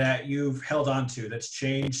that you've held on to that's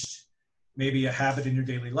changed maybe a habit in your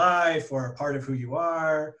daily life or a part of who you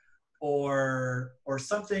are, or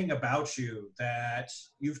something about you that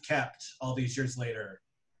you've kept all these years later?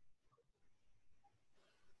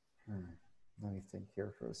 Let me think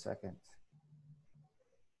here for a second.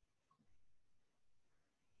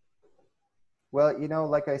 Well,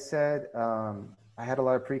 like I said, I had a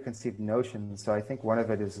lot of preconceived notions. So I think one of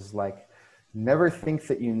it is like, never think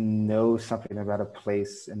that you know something about a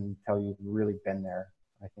place until you've really been there,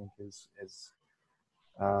 I think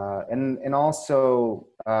and also,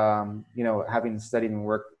 having studied and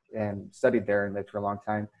worked and studied there and lived for a long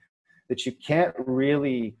time, that you can't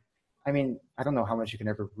really, I don't know how much you can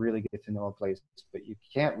ever really get to know a place, but you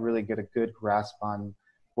can't really get a good grasp on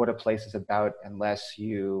what a place is about unless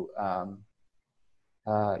you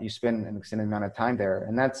spend an extended amount of time there.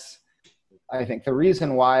 And that's, I think, the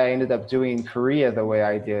reason why I ended up doing Korea the way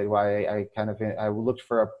I did, why I looked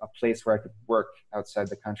for a place where I could work outside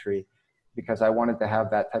the country, because I wanted to have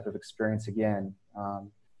that type of experience again.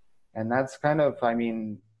 And that's kind of,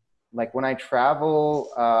 like when I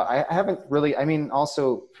travel, I haven't really,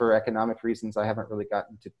 also for economic reasons, I haven't really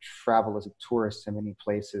gotten to travel as a tourist in many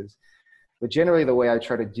places. But generally the way I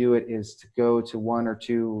try to do it is to go to one or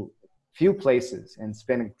two few places and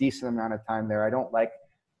spend a decent amount of time there. I don't like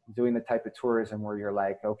doing the type of tourism where you're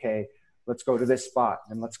like, okay, let's go to this spot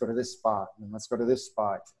and let's go to this spot and let's go to this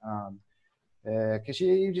spot. Because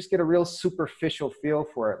you just get a real superficial feel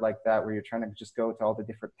for it like that, where you're trying to just go to all the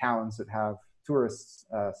different towns that have tourist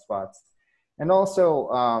spots. And also,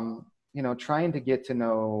 trying to get to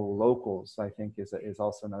know locals, I think is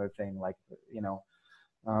also another thing. Like,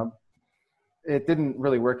 it didn't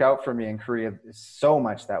really work out for me in Korea so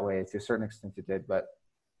much that way. To a certain extent it did, but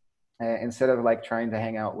instead of like trying to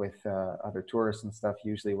hang out with other tourists and stuff,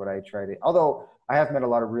 usually what I try to, although I have met a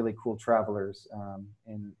lot of really cool travelers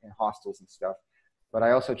in hostels and stuff, but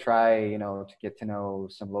I also try, to get to know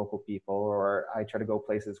some local people, or I try to go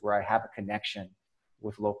places where I have a connection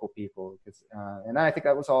with local people. And I think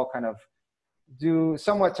that was all kind of due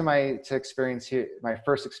somewhat to my experience here, my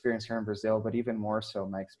first experience here in Brazil, but even more so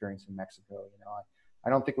my experience in Mexico. I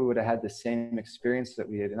don't think we would have had the same experience that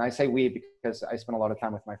we did. And I say we because I spent a lot of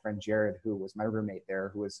time with my friend Jared, who was my roommate there,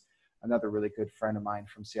 who was another really good friend of mine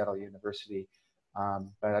from Seattle University.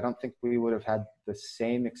 But I don't think we would have had the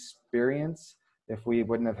same experience if we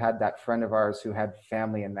wouldn't have had that friend of ours who had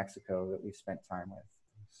family in Mexico that we spent time with.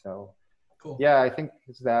 So, cool. Yeah, I think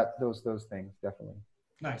it's those things, definitely.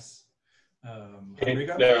 Nice.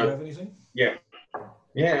 Rodrigo, do you have anything?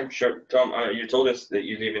 Yeah, sure. Tom, you told us that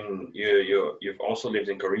you live in you've also lived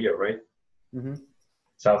in Korea, right? Mm-hmm.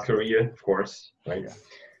 South Korea, of course, right?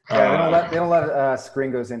 Yeah, they don't let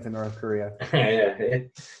gringos into North Korea. Yeah,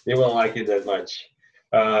 they won't like it that much.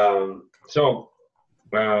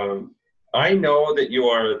 I know that you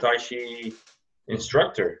are a Tai Chi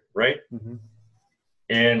instructor, right? Mm-hmm.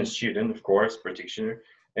 And a student, of course, practitioner.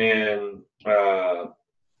 And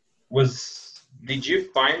did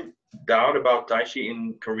you find out about Tai Chi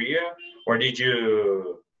in Korea, or did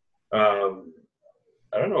you? I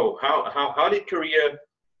don't know how did Korea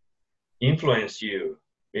influence you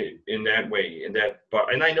in that way, in that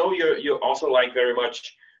part? And I know you also like very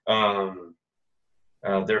much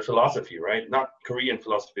their philosophy, right? Not Korean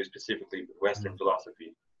philosophy specifically, but Western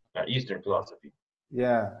philosophy, Eastern philosophy.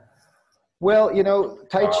 Yeah. Well,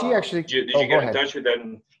 Tai Chi actually. Did you get in touch with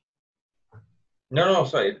them? No,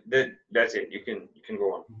 sorry. That's it. You can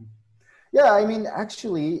go on. Yeah,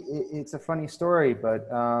 actually, it's a funny story, but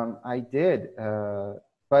I did.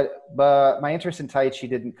 But my interest in Tai Chi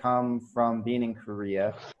didn't come from being in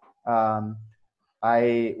Korea.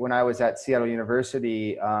 When I was at Seattle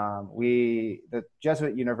University, the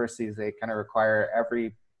Jesuit universities, they kind of require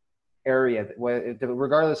every area,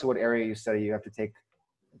 regardless of what area you study, you have to take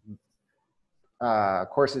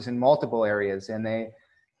courses in multiple areas, and they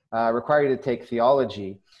require you to take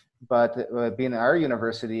theology. But being at our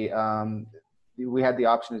university, we had the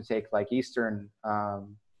option to take like Eastern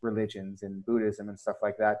religions and Buddhism and stuff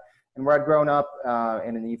like that. And where I'd grown up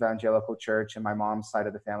in an evangelical church, and my mom's side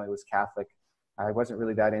of the family was Catholic, I wasn't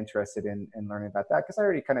really that interested in learning about that because I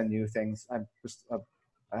already kind of knew things. I was going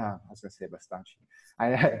to say bastante. I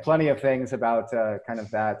had plenty of things about kind of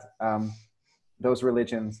that, those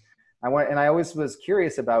religions. I always was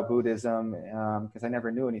curious about Buddhism because I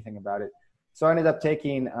never knew anything about it. So I ended up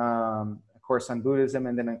taking a course on Buddhism,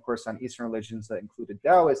 and then a course on Eastern religions that included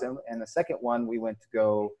Taoism. And the second one, we went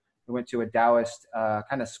to a Taoist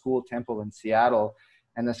kind of school temple in Seattle,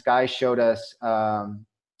 and this guy showed us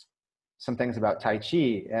some things about Tai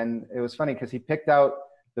Chi. And it was funny because he picked out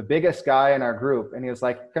the biggest guy in our group, and he was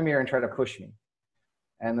like, come here and try to push me.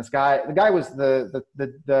 And the guy was the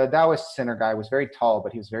Taoist center guy was very tall,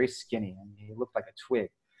 but he was very skinny, and he looked like a twig.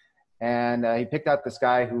 And he picked out this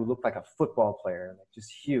guy who looked like a football player, like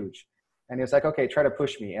just huge. And he was like, okay, try to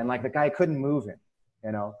push me. And like the guy couldn't move him,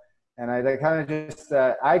 you know. And I kind of just,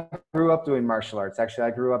 I grew up doing martial arts. Actually,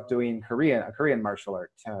 I grew up doing a Korean martial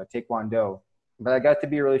art, Taekwondo. But I got to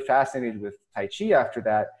be really fascinated with Tai Chi after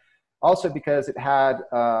that. Also because it had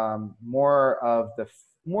I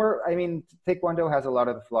mean, Taekwondo has a lot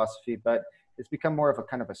of the philosophy, but it's become more of a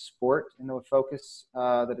kind of a sport in the focus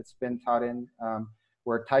that it's been taught in,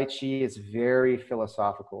 where Tai Chi is very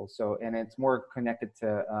philosophical. So, and it's more connected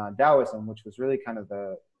to Taoism, which was really kind of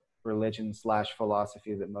the religion /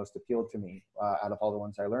 philosophy that most appealed to me out of all the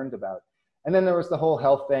ones I learned about. And then there was the whole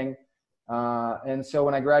health thing. And so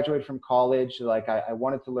when I graduated from college, like I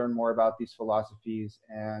wanted to learn more about these philosophies.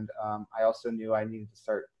 And I also knew I needed to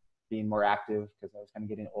start being more active because I was kind of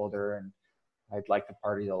getting older, and I'd like to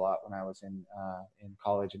party a lot when I was in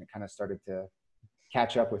college, and it kind of started to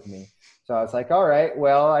catch up with me. So I was like, all right,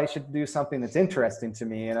 well, I should do something that's interesting to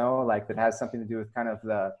me, you know, like that has something to do with kind of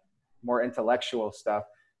the more intellectual stuff.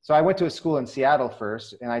 So I went to a school in Seattle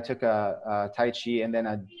first, and I took a Tai Chi and then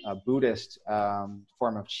a Buddhist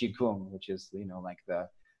form of Qigong, which is, you know, like the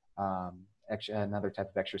another type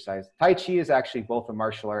of exercise. Tai Chi is actually both a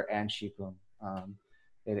martial art and Qigong.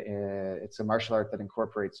 It's a martial art that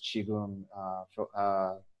incorporates Qigong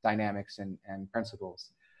dynamics and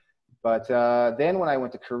principles. But then when I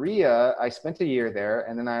went to Korea, I spent a year there,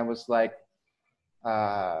 and then I was like,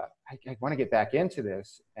 I want to get back into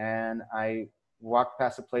this. And I walked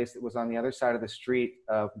past a place that was on the other side of the street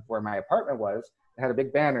of where my apartment was. It had a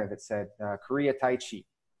big banner that said Korea Tai Chi.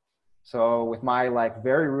 So with my like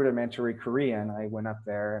very rudimentary Korean, I went up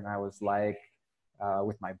there and I was like,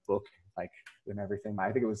 with my book, like, and everything.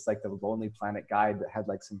 I think it was like the Lonely Planet guide that had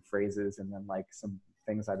like some phrases and then like some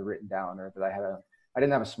things I'd written down, or that I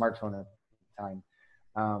didn't have a smartphone at the time.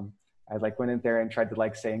 I like went in there and tried to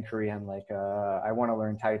like say in Korean, like, I want to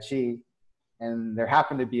learn Tai Chi. And there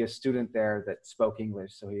happened to be a student there that spoke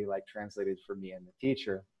English. So he like translated for me and the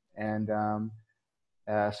teacher. And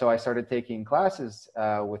so I started taking classes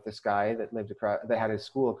with this guy that that had his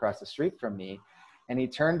school across the street from me. And he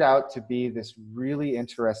turned out to be this really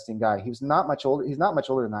interesting guy. He was not much older. He's not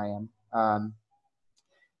much older than I am.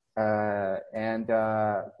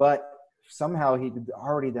 But somehow he'd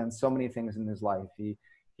already done so many things in his life. He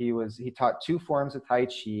taught 2 forms of Tai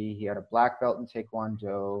Chi. He had a black belt in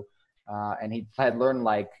Taekwondo. And he had learned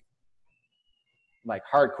like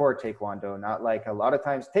hardcore Taekwondo, not like a lot of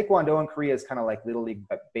times. Taekwondo in Korea is kind of like Little League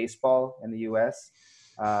baseball in the US.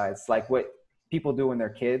 It's like what people do when they're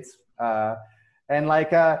kids. And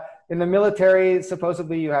like in the military,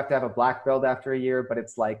 supposedly you have to have a black belt after a year, but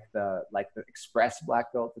it's like the express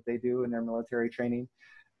black belt that they do in their military training.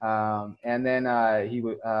 And then he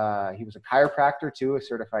was a chiropractor too, a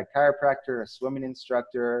certified chiropractor, a swimming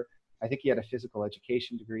instructor. I think he had a physical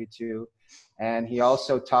education degree too. And he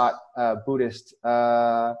also taught Buddhist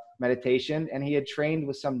meditation, and he had trained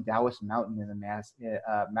with some Taoist mountain in the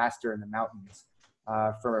master in the mountains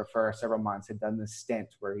for several months. Had done this stint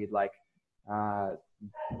where he'd like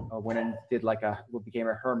went and did like became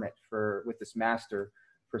a hermit with this master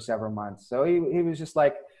for several months. So he was just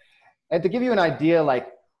like, and to give you an idea, like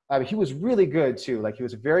he was really good too. Like he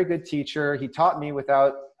was a very good teacher. He taught me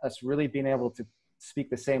without us really being able to speak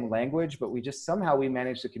the same language, but we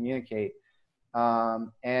managed to communicate.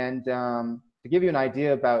 To give you an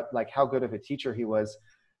idea about like how good of a teacher he was,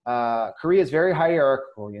 Korea is very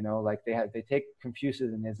hierarchical, you know, like they take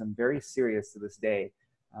Confucianism very serious to this day.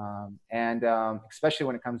 Especially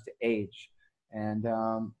when it comes to age.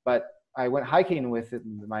 But I went hiking with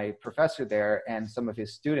my professor there and some of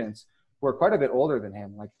his students who were quite a bit older than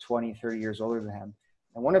him, like 20, 30 years older than him.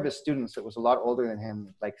 And one of his students that was a lot older than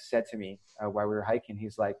him, like said to me while we were hiking,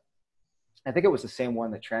 he's like, I think it was the same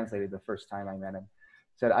one that translated the first time I met him,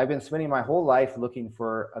 said, I've been spending my whole life looking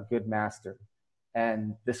for a good master,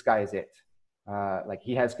 and this guy is it. Like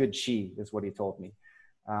he has good chi, is what he told me.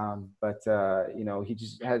 You know, he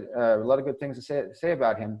just had a lot of good things to say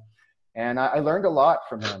about him. And I learned a lot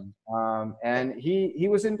from him. And he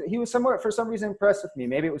was somewhat, for some reason, impressed with me.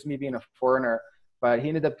 Maybe it was me being a foreigner, but he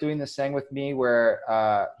ended up doing this thing with me where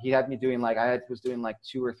he had me doing was doing like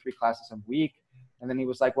 2 or 3 classes a week. And then he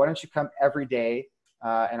was like, why don't you come every day?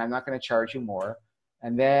 And I'm not going to charge you more.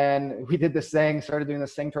 And then we did this thing, started doing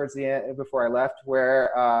this thing towards the end before I left,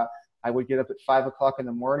 where I would get up at 5 o'clock in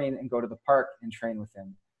the morning and go to the park and train with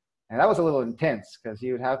him. And that was a little intense because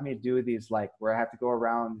he would have me do these like where I have to go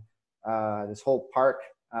around this whole park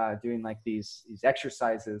doing like these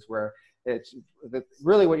exercises where it's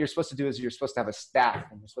really what you're supposed to do is you're supposed to have a staff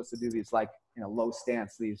and you're supposed to do these like, you know, low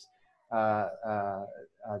stance, these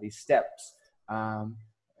steps.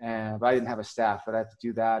 But I didn't have a staff, but I had to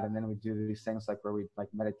do that. And then we'd do these things like where we'd like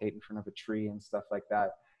meditate in front of a tree and stuff like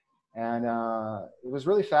that. And it was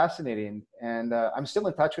really fascinating. And I'm still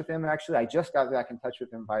in touch with him, actually. I just got back in touch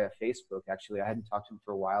with him via Facebook, actually. I hadn't talked to him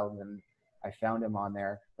for a while, and then I found him on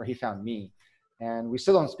there, or he found me. And we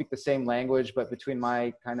still don't speak the same language, but between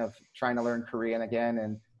my kind of trying to learn Korean again,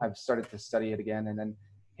 and I've started to study it again, and then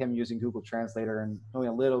him using Google Translator and knowing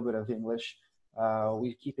a little bit of English,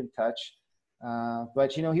 we keep in touch.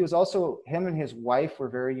 But, you know, he was also, him and his wife were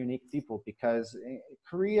very unique people because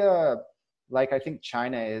Korea, like I think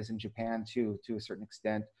China is in Japan too, to a certain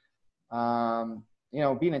extent. You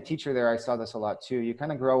know, being a teacher there, I saw this a lot too. You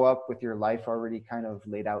kind of grow up with your life already kind of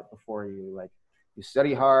laid out before you. Like you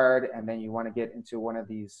study hard and then you want to get into one of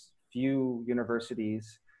these few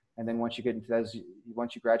universities. And then once you get into those,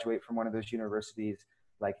 once you graduate from one of those universities,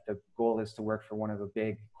 like the goal is to work for one of the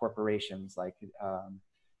big corporations like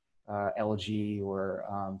LG or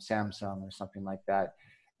Samsung or something like that.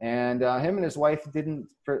 And him and his wife didn't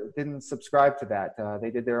subscribe to that. They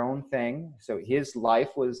did their own thing. So his life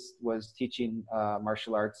was teaching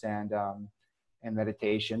martial arts and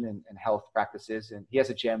meditation and health practices. And he has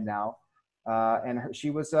a gym now. She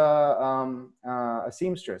was a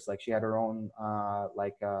seamstress. Like she had her own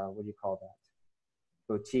what do you call that?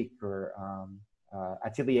 Boutique or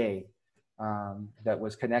atelier that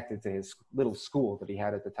was connected to his little school that he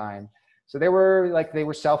had at the time. So they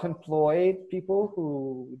were self-employed people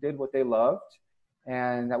who did what they loved,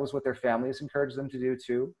 and that was what their families encouraged them to do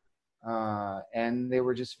too. And they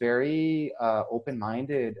were just very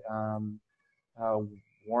open-minded,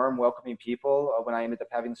 warm, welcoming people. When I ended up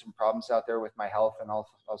having some problems out there with my health and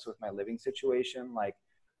also with my living situation, like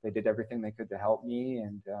they did everything they could to help me,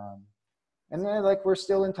 and then like we're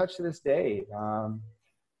still in touch to this day.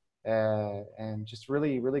 And just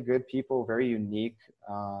really, really good people, very unique.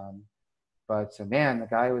 But man, the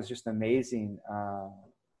guy was just amazing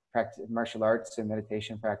martial arts and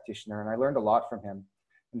meditation practitioner, and I learned a lot from him.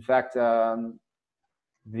 In fact, the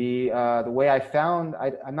way I found,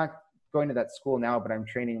 I'm not going to that school now, but I'm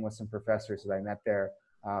training with some professors that I met there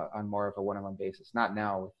on more of a one-on-one basis. Not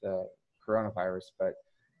now with the coronavirus, but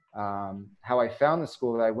how I found the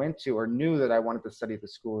school that I went to, or knew that I wanted to study at the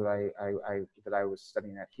school that I was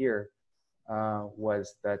studying at here,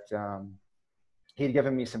 was that he'd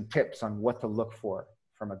given me some tips on what to look for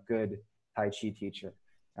from a good Tai Chi teacher.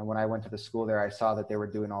 And when I went to the school there, I saw that they were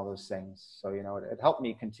doing all those things. So, you know, it helped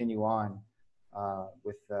me continue on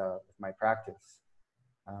with my practice.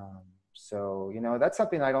 So, you know, that's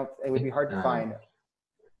something it would be hard to find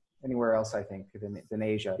anywhere else, I think, than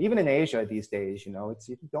Asia. Even in Asia these days, you know,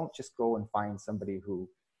 you don't just go and find somebody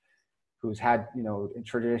who's had, you know,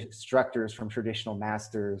 instructors from traditional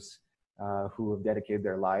masters who have dedicated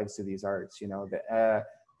their lives to these arts. You know,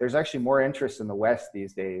 there's actually more interest in the West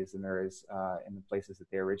these days than there is in the places that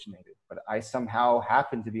they originated. But I somehow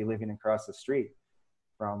happened to be living across the street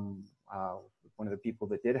from one of the people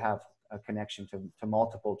that did have a connection to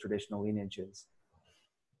multiple traditional lineages.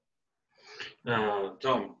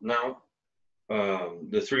 Tom, now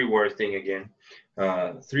the 3-word thing again.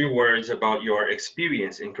 3 words about your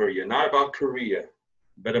experience in Korea, not about Korea,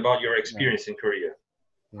 but about your experience in Korea.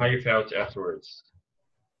 How you felt afterwards?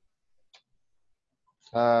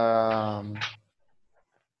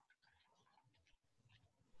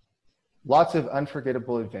 Lots of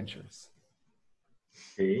unforgettable adventures.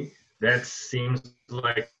 Okay, that seems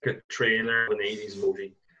like a trailer of an 80s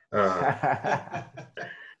movie.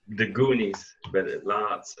 The Goonies, but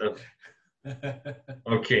lots of.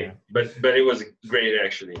 Okay, but it was great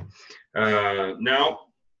actually. Now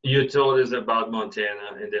you told us about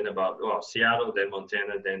Montana, and then about Seattle, then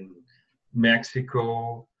Montana, then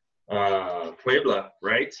Mexico, Puebla,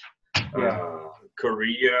 right? Yeah.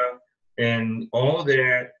 Korea, and all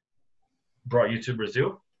that brought you to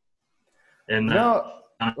Brazil. And no,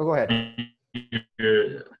 go ahead.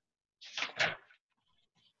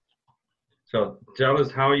 So tell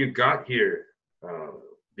us how you got here,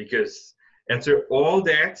 because after all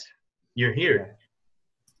that, you're here.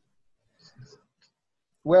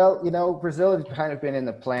 Well, you know, Brazil has kind of been in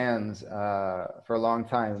the plans for a long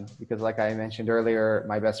time because, like I mentioned earlier,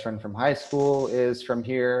 my best friend from high school is from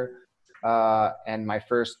here. and my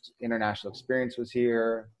first international experience was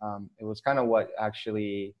here. It was kind of what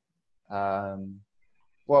actually, well,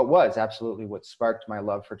 it was absolutely what sparked my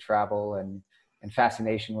love for travel and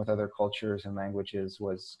fascination with other cultures and languages,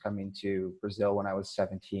 was coming to Brazil when I was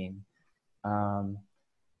 17. Um,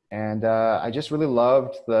 and I just really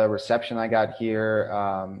loved the reception I got here,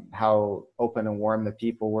 how open and warm the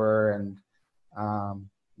people were, and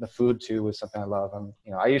the food too was something I love.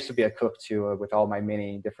 I used to be a cook too, with all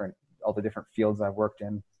the different fields I've worked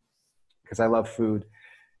in, because I love food.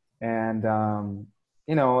 And I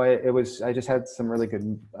just had some a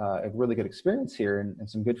really good experience here, and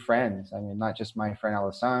some good friends. I mean, not just my friend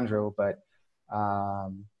Alessandro, but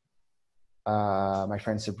my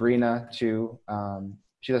friend Sabrina too.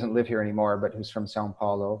 She doesn't live here anymore, but who's from São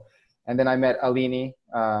Paulo. And then I met Aline,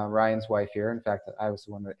 Ryan's wife here. In fact, I was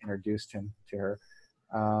the one that introduced him to her.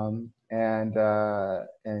 And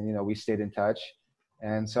we stayed in touch.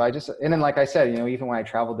 And so and then, like I said, even when I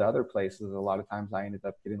traveled to other places, a lot of times I ended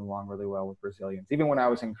up getting along really well with Brazilians. Even when I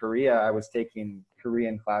was in Korea, I was taking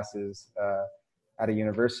Korean classes at a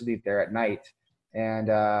university there at night. And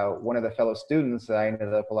one of the fellow students that I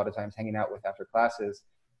ended up a lot of times hanging out with after classes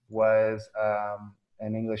was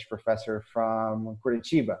an English professor from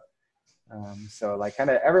Curitiba. So like kind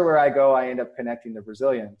of everywhere I go, I end up connecting to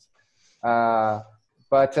Brazilians.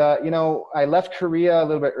 But I left Korea a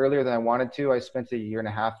little bit earlier than I wanted to. I spent a year and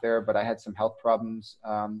a half there, but I had some health problems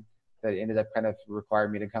that ended up kind of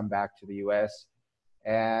required me to come back to the U.S.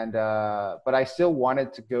 And but I still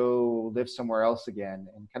wanted to go live somewhere else again.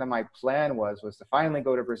 And kind of my plan was to finally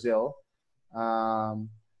go to Brazil,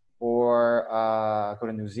 or go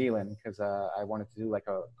to New Zealand, because I wanted to do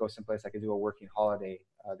go someplace I could do a working holiday.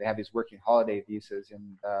 They have these working holiday visas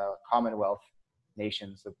in Commonwealth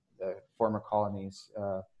nations, the former colonies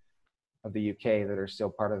of the UK that are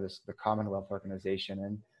still part of the Commonwealth organization.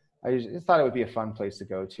 And I just thought it would be a fun place to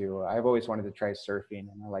go to. I've always wanted to try surfing,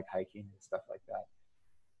 and I like hiking and stuff like that.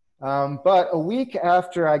 But a week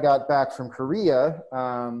after I got back from Korea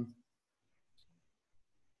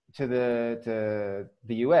to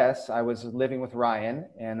the US, I was living with Ryan,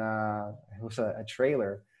 and it was a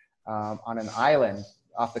trailer on an island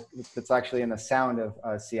that's actually in the sound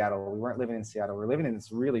of Seattle. We weren't living in Seattle. We were living in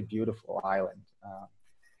this really beautiful island.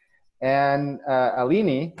 And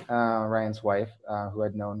Aline, Ryan's wife, who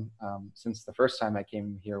I'd known since the first time I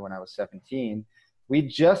came here when I was 17, we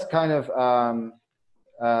just kind of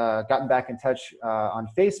gotten back in touch on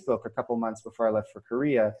Facebook a couple months before I left for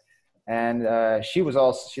Korea. And she's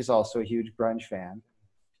also a huge grunge fan,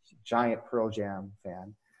 giant Pearl Jam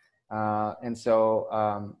fan. And so,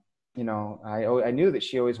 I knew that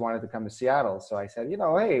she always wanted to come to Seattle. So I said,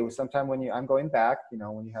 hey, sometime I'm going back,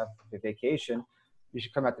 when you have a vacation, you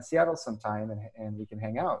should come out to Seattle sometime, and we can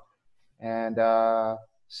hang out. And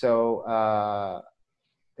so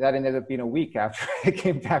that ended up being a week after I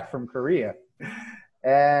came back from Korea.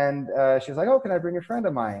 And she was like, oh, can I bring a friend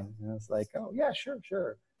of mine? And I was like, oh, yeah,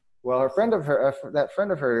 sure. Well, that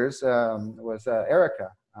friend of hers was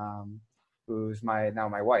Erica, who's now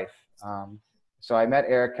my wife. So I met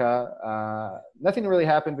Erica. Nothing really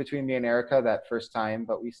happened between me and Erica that first time,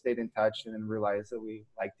 but we stayed in touch and then realized that we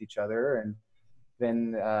liked each other. And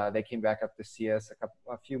then they came back up to see us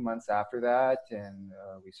a few months after that, and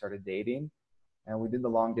we started dating. And we did the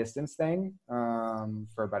long distance thing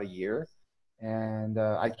for about a year. And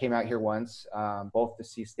I came out here once, both to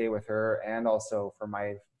stay with her, and also for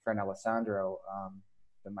my friend Alessandro,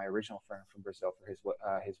 my original friend from Brazil, for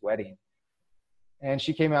his wedding. And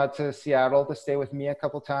she came out to Seattle to stay with me a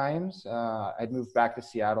couple times. I'd moved back to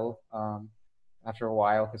Seattle after a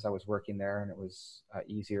while because I was working there, and it was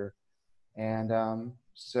easier. And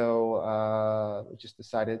so we just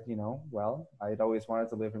decided, well, I'd always wanted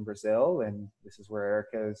to live in Brazil, and this is where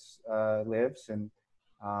Erica lives. And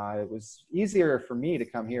it was easier for me to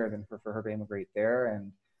come here than for her to immigrate there.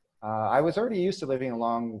 And I was already used to living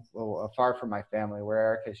far from my family, where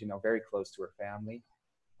Erica's, very close to her family.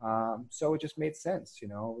 So it just made sense, it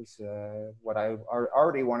was what I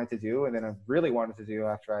already wanted to do, and then I really wanted to do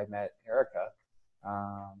after I met Erica.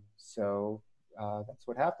 So that's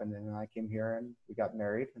what happened. And then I came here and we got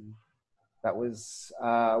married, and that was,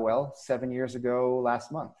 7 years ago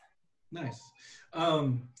last month. Nice.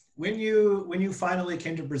 When you finally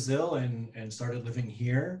came to Brazil and started living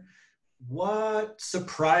here, what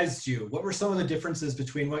surprised you? What were some of the differences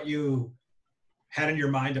between what you had in your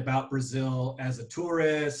mind about Brazil as a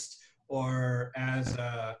tourist, or as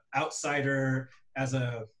a outsider,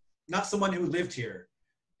 not someone who lived here?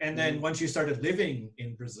 And then once you started living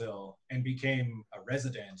in Brazil and became a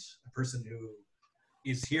resident, a person who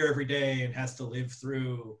is here every day and has to live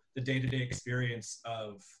through the day-to-day experience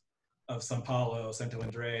of of São Paulo, Santo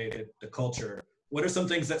André, the culture. What are some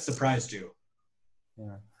things that surprised you?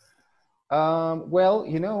 Yeah. Well,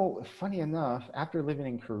 you know, funny enough, after living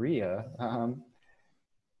in Korea,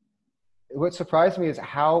 what surprised me is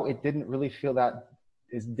how it didn't really feel that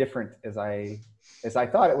is different as I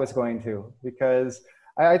thought it was going to, because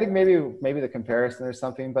I think maybe the comparison or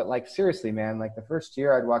something, but like seriously, man, like the first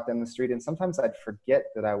year I'd walk down the street and sometimes I'd forget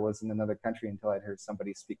that I was in another country until I'd heard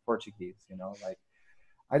somebody speak Portuguese, you know, like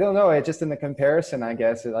I don't know, it just in the comparison, I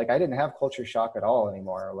guess, like I didn't have culture shock at all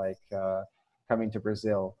anymore, like coming to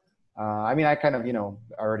Brazil. I mean, I kind of, you know,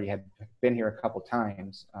 already had been here a couple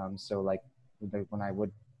times, so like when I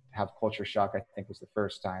would have culture shock, I think was the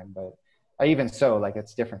first time, but even so, like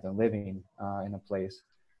it's different than living in a place.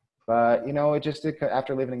 But you know,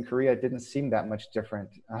 after living in Korea, it didn't seem that much different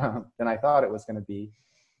than I thought it was going to be.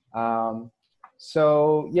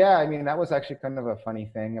 So yeah, I mean, that was actually kind of a funny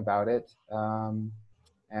thing about it.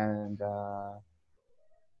 And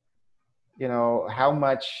you know how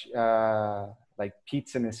much like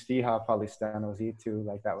pizza and esfihá paulistanos eat too.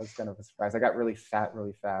 Like that was kind of a surprise. I got really fat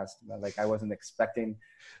really fast. Like I wasn't expecting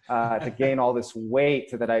to gain all this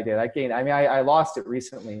weight that I did. I lost it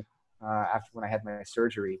recently after when I had my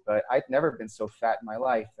surgery, but I'd never been so fat in my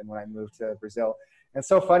life than when I moved to Brazil. And it's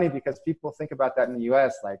so funny because people think about that in the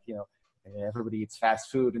US, like, you know, everybody eats fast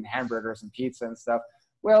food and hamburgers and pizza and stuff.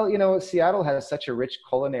 Well, you know, Seattle has such a rich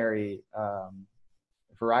culinary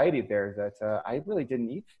variety there that I really didn't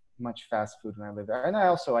eat much fast food when I lived there. And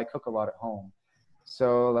I cook a lot at home.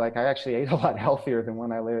 So like I actually ate a lot healthier than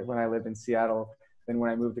when I lived in Seattle than when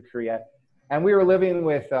I moved to Korea. And we were living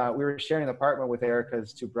with, we were sharing an apartment with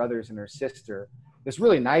Erica's two brothers and her sister. This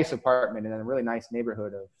really nice apartment in a really nice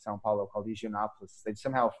neighborhood of São Paulo called Higienópolis. They'd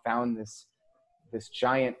somehow found this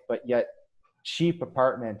giant but yet cheap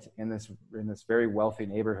apartment in this very wealthy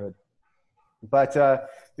neighborhood. But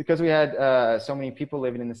because we had so many people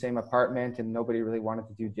living in the same apartment and nobody really wanted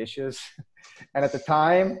to do dishes, and at the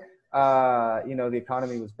time, you know, the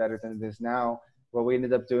economy was better than it is now. What we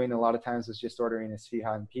ended up doing a lot of times was just ordering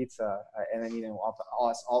esfihá and pizza, and then, you know,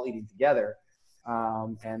 us all eating together.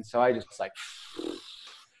 And so I just like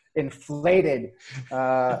inflated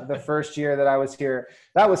the first year that I was here.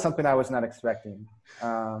 That was something I was not expecting,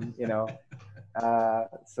 you know.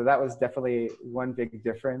 So that was definitely one big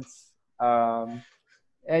difference.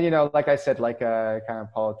 And, you know, like I said, like kind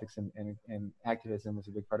of politics and activism was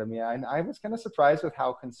a big part of me. And I was kind of surprised with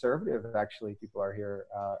how conservative actually people are here.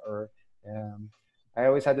 I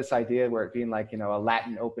always had this idea where it being like, you know, a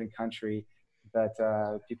Latin open country, that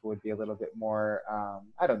people would be a little bit more,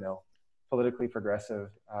 I don't know, politically progressive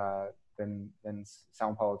than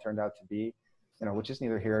São Paulo turned out to be, you know, which is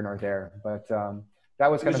neither here nor there. But that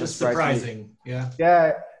was kind of just surprising. Yeah.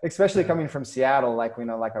 Yeah. Especially coming from Seattle, like, you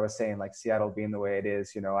know, like I was saying, like Seattle being the way it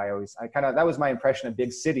is, you know, that was my impression of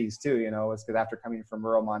big cities too, you know, was because after coming from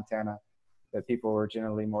rural Montana, that people were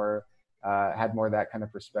generally more, had more of that kind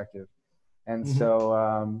of perspective. And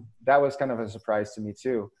so that was kind of a surprise to me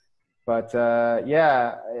too. But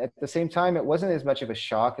yeah, at the same time, it wasn't as much of a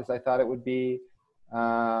shock as I thought it would be.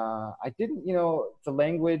 I didn't, you know, the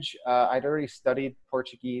language, I'd already studied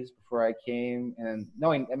Portuguese before I came, and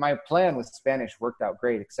my plan with Spanish worked out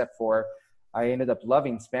great, except for I ended up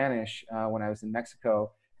loving Spanish when I was in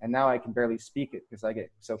Mexico, and now I can barely speak it because I get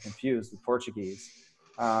so confused with Portuguese.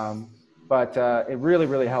 But it really,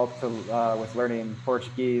 really helped with learning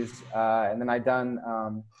Portuguese. And then I'd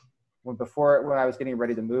done, when I was getting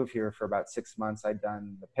ready to move here for about 6 months, I'd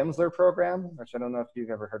done the Pimsleur program, which I don't know if you've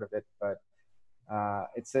ever heard of it, but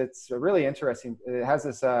it's really interesting. It has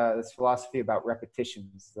this philosophy about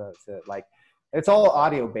repetitions. Like, it's all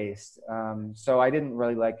audio based. So I didn't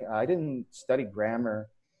really I didn't study grammar.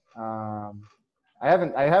 I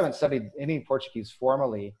haven't studied any Portuguese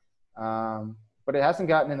formally. But it hasn't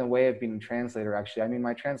gotten in the way of being a translator, actually. I mean,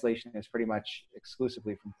 my translation is pretty much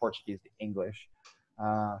exclusively from Portuguese to English.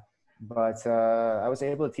 But I was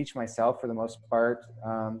able to teach myself for the most part.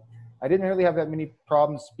 I didn't really have that many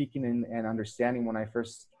problems speaking and understanding when I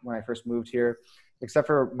first moved here, except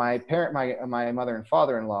for my mother and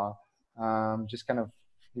father-in-law, just kind of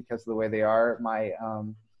because of the way they are. My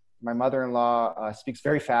mother-in-law speaks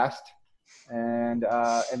very fast, and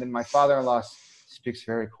then my father-in-law speaks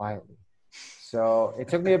very quietly. So it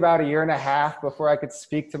took me about 1.5 years before I could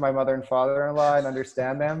speak to my mother and father-in-law and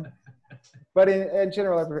understand them. But in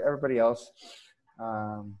general, everybody else, you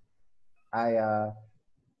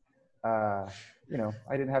know,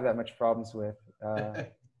 I didn't have that much problems with.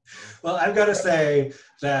 Well, I've got to say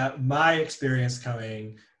that my experience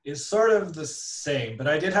coming is sort of the same, but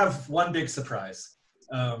I did have one big surprise.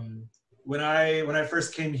 When I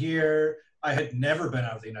first came here, I had never been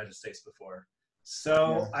out of the United States before.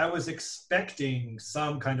 So I was expecting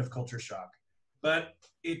some kind of culture shock, but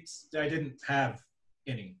I didn't have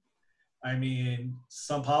any. I mean,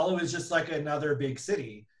 São Paulo is just like another big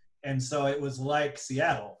city. And so it was like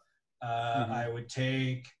Seattle. I would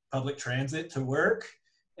take public transit to work.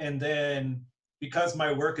 And then because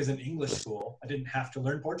my work is an English school, I didn't have to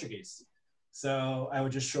learn Portuguese. So I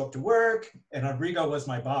would just show up to work, and Rodrigo was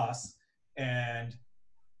my boss. And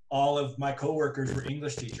all of my coworkers were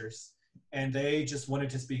English teachers, and they just wanted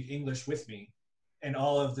to speak English with me. And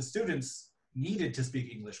all of the students needed to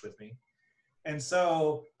speak English with me. And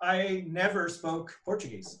so I never spoke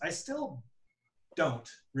Portuguese. I still don't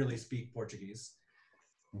really speak Portuguese.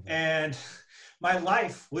 And my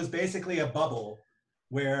life was basically a bubble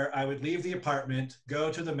where I would leave the apartment,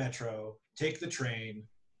 go to the metro, take the train,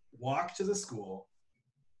 walk to the school,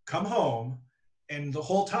 come home, and the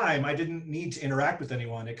whole time I didn't need to interact with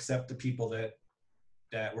anyone except the people that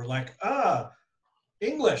were like,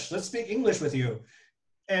 English, let's speak English with you.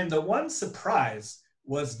 And the one surprise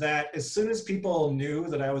was that as soon as people knew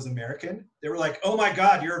that I was American, they were like, oh my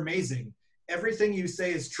God, you're amazing. Everything you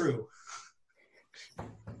say is true.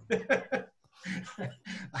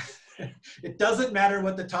 It doesn't matter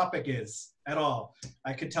what the topic is at all.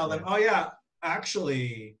 I could tell them, oh yeah,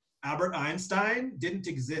 actually, Albert Einstein didn't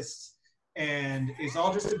exist. And it's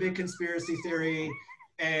all just a big conspiracy theory.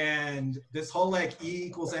 And this whole like E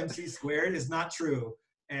equals MC squared is not true.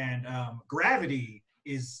 And gravity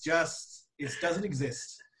is just, it doesn't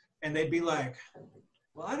exist. And they'd be like,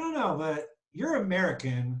 well, I don't know, but you're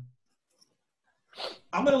American.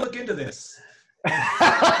 I'm going to look into this.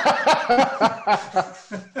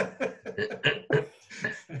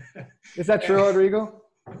 Is that true, Rodrigo?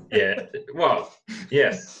 Yeah. Well,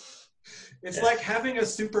 yes. It's like having a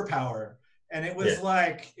superpower. And it was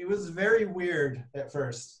like, it was very weird at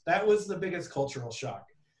first. That was the biggest cultural shock,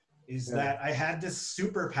 is that I had this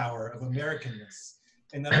superpower of Americanness.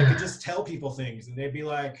 And then I could just tell people things and they'd be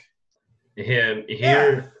like, Here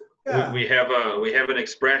we have an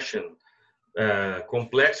expression,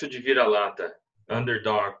 complexo de vira-lata,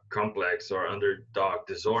 underdog complex or underdog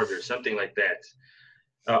disorder, something like that.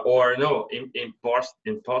 Or no,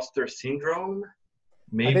 imposter syndrome.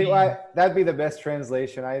 Maybe I think that'd be the best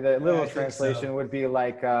translation. The literal translation would be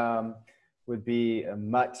like would be a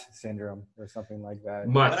mutt syndrome or something like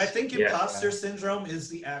that. But I think imposter syndrome is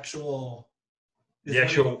the actual.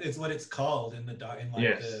 It's what it's called in the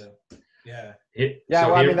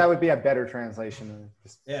Well, I mean that would be a better translation.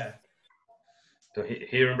 Yeah. So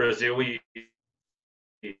here in Brazil, we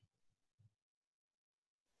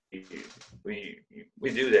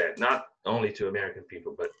do that, not only to American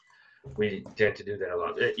people, but we tend to do that a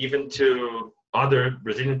lot, even to other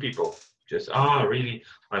Brazilian people. Just, really,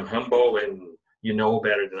 I'm humble and you know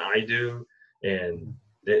better than I do. And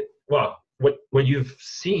that, well, what you've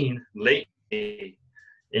seen lately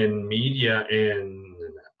in media and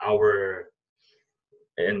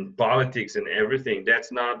in politics and everything,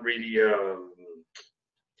 that's not really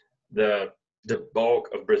the bulk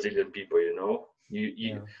of Brazilian people, you know.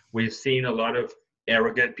 We've seen a lot of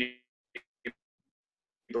arrogant people,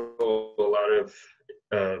 a lot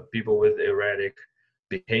of people with erratic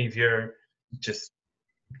behavior, just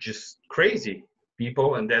crazy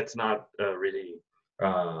people, and that's not really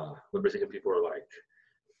what Brazilian people are like.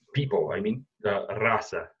 People, I mean,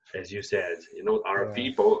 raça, as you said, you know, our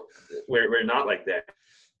people, we're not like that.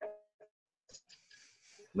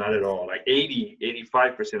 Not at all. Like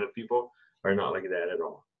 85% of people are not like that at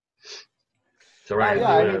all. So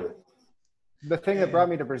the thing that brought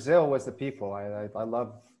me to Brazil was the people. I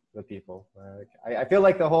love the people. I feel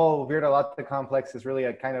like the whole vira-lata complex is really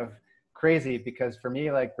a kind of crazy, because for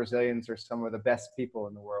me, like, Brazilians are some of the best people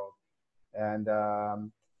in the world. And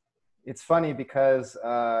it's funny because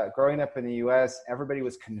growing up in the US, everybody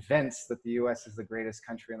was convinced that the US is the greatest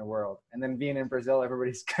country in the world. And then being in Brazil,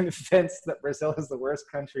 everybody's convinced that Brazil is the worst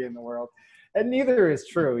country in the world. And neither is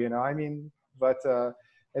true, you know, I mean, but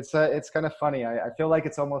it's kind of funny. I feel like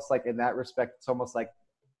it's almost like, in that respect, it's almost like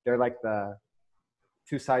they're like the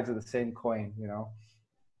two sides of the same coin, you know?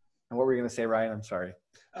 And what were you going to say, Ryan? I'm sorry.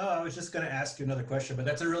 Oh, I was just going to ask you another question, but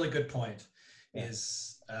that's a really good point.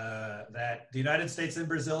 Is that the United States and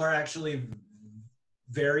Brazil are actually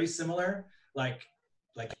very similar, like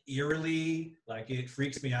eerily, like it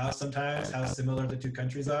freaks me out sometimes how similar the two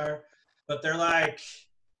countries are, but they're like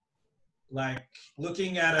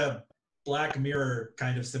looking at a Black Mirror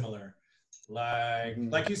kind of similar.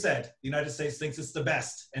 Like you said, the United States thinks it's the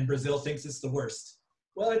best and Brazil thinks it's the worst.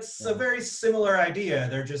 Well, it's a very similar idea.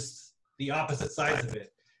 They're just the opposite sides of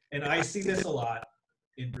it. And I see this a lot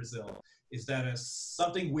in Brazil. Is that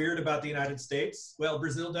something weird about the United States? Well,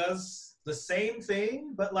 Brazil does the same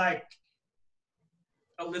thing, but like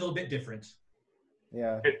a little bit different.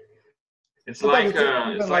 Yeah. It's Sometimes like it's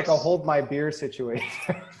it's even like a hold my beer situation.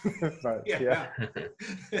 But, yeah.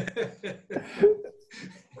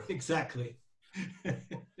 Exactly.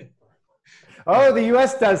 Oh, the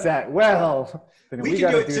U.S. does that. Well, then We we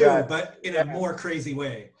can got do to it do too, that. but in a more crazy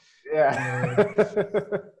way. Yeah.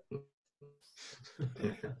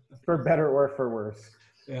 For better or for worse.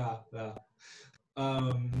 Yeah.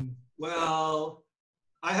 Well,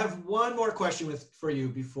 I have one more question for you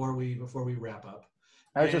before we wrap up.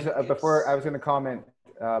 I was just before I was going to comment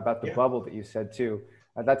about the bubble that you said too.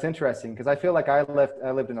 That's interesting because I feel like I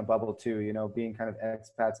lived in a bubble too. You know, being kind of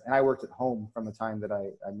expats, and I worked at home from the time that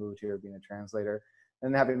I moved here, being a translator,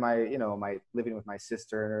 and having my living with my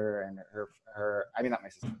sister and her. I mean, not my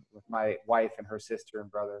sister, with my wife and her sister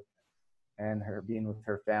and brother, and her being with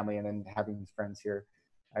her family, and then having friends here.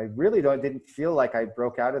 I really didn't feel like I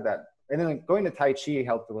broke out of that. And then going to Tai Chi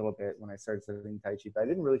helped a little bit when I started studying Tai Chi, but I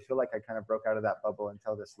didn't really feel like I kind of broke out of that bubble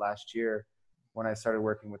until this last year when I started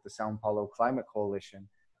working with the São Paulo Climate Coalition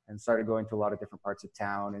and started going to a lot of different parts of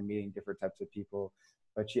town and meeting different types of people.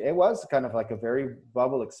 But it was kind of like a very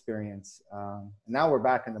bubble experience. Now we're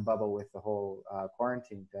back in the bubble with the whole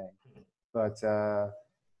quarantine thing. But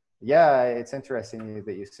yeah, it's interesting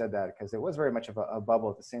that you said that because it was very much of a bubble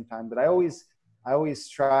at the same time. But I always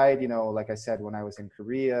tried, like I said, when I was in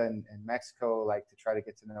Korea and Mexico, like to try to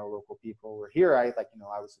get to know local people. Where here, I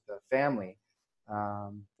was with a family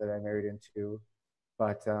that I married into,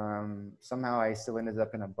 but somehow I still ended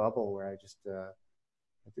up in a bubble where I just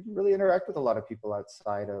I didn't really interact with a lot of people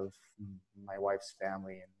outside of my wife's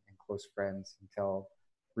family and close friends until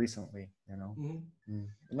recently. I'm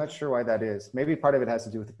not sure why that is. Maybe part of it has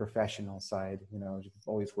to do with the professional side, just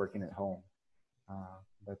always working at home.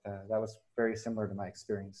 But that was very similar to my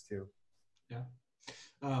experience too.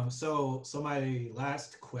 Yeah. So my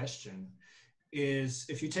last question is,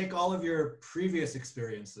 if you take all of your previous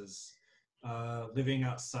experiences, living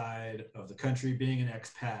outside of the country, being an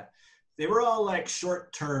expat, they were all like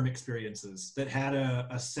short-term experiences that had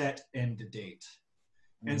a set end date.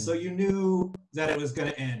 And so you knew that it was going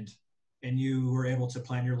to end and you were able to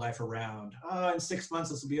plan your life around, in 6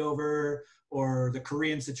 months this will be over, or the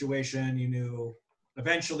Korean situation, you knew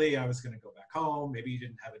eventually I was going to go back home. Maybe you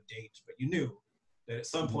didn't have a date, but you knew that at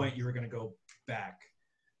some point you were going to go back.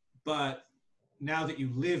 But now that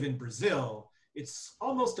you live in Brazil, it's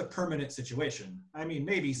almost a permanent situation. I mean,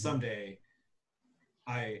 maybe someday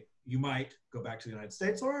you might go back to the United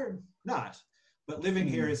States or not, but living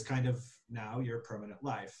here is kind of now your permanent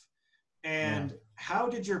life. And how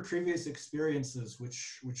did your previous experiences,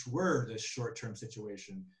 which were this short-term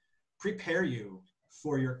situation, prepare you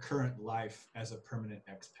for your current life as a permanent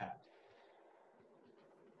expat?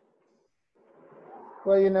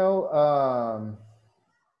 Well,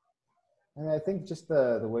 and I think just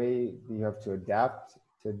the way you have to adapt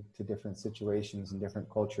to different situations and different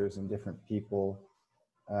cultures and different people.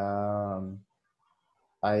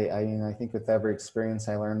 I think with every experience,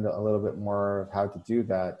 I learned a little bit more of how to do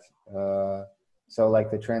that. So like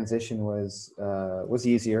the transition was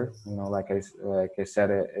easier. Like I said,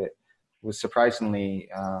 it was surprisingly,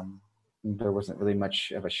 there wasn't really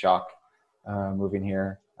much of a shock moving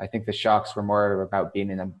here. I think the shocks were more about being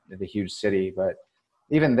in the huge city. But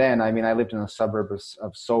even then, I mean, I lived in a suburb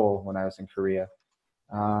of Seoul when I was in Korea.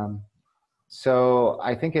 So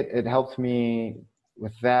I think it helped me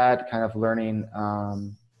with that kind of learning.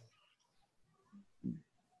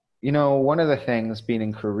 One of the things being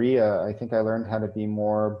in Korea, I think I learned how to be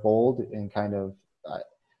more bold and kind of,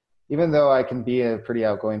 even though I can be a pretty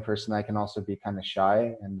outgoing person, I can also be kind of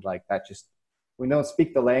shy, and like that just, we don't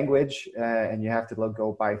speak the language and you have to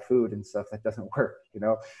go buy food and stuff, that doesn't work,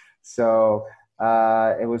 So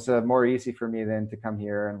it was more easy for me then to come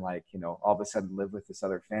here and all of a sudden live with this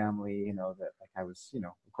other family, that like I was,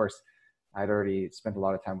 of course I'd already spent a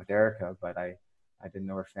lot of time with Erica, but I didn't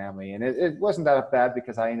know her family, and it wasn't that bad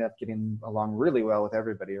because I ended up getting along really well with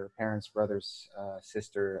everybody, her parents, brothers,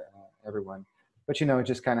 sister, everyone. But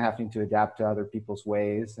just kind of having to adapt to other people's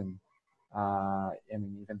ways, and I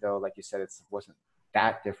mean, even though, like you said, it wasn't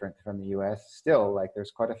that different from the U.S., still, like,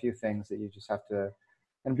 there's quite a few things that you just have to,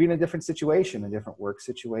 and be in a different situation, a different work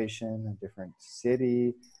situation, a different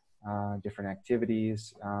city, different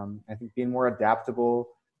activities. I think being more adaptable,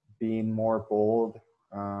 being more bold,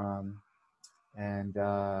 and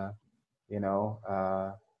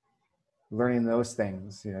learning those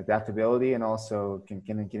things, adaptability, and also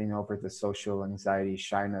getting over the social anxiety,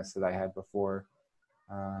 shyness that I had before.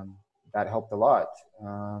 That helped a lot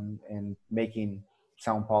in making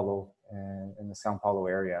São Paulo in the São Paulo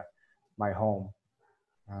area, my home.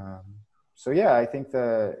 So yeah, I think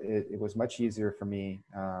it was much easier for me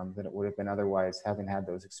than it would have been otherwise, having had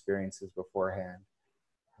those experiences beforehand.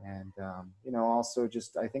 And you know, also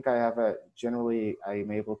just I think I have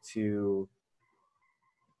I'm able to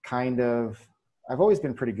kind of, I've always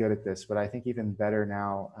been pretty good at this, but I think even better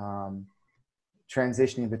now,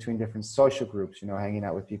 transitioning between different social groups, you know, hanging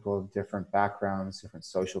out with people of different backgrounds, different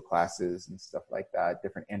social classes and stuff like that,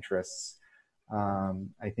 different interests.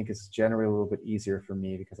 I think it's generally a little bit easier for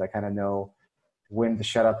me because I kind of know when to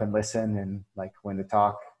shut up and listen and like when to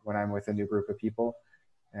talk when I'm with a new group of people.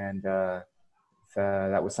 And that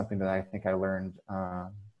was something that I think I learned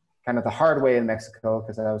kind of the hard way in Mexico,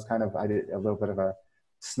 because I did a little bit of a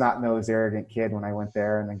snot-nosed, arrogant kid when I went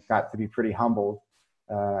there, and then got to be pretty humbled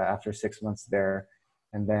after 6 months there.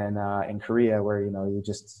 And then in Korea, where, you know,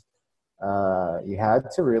 you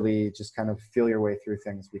had to really just kind of feel your way through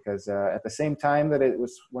things, because at the same time that it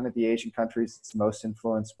was one of the Asian countries that's most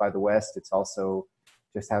influenced by the West, it's also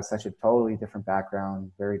just has such a totally different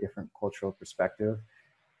background, very different cultural perspective.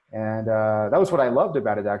 And that was what I loved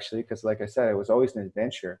about it, actually, because like I said, it was always an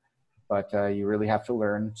adventure, but you really have to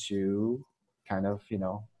learn to kind of, you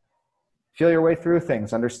know, feel your way through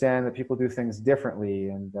things, understand that people do things differently,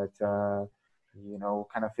 and that, you know,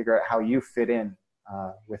 kind of figure out how you fit in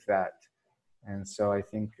with that. And so I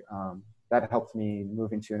think that helped me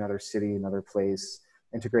moving to another city, another place,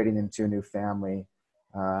 integrating into a new family,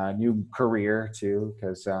 new career too,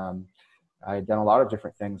 because I had done a lot of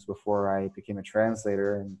different things before I became a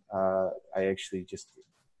translator, and I actually just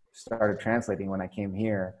started translating when I came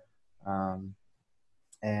here.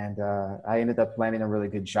 And I ended up landing a really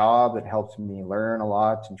good job that helped me learn a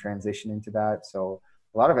lot and transition into that. So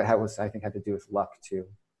a lot of it I think had to do with luck too.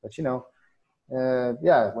 But, you know,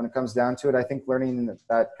 yeah, when it comes down to it, I think learning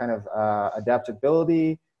that kind of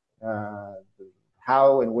adaptability,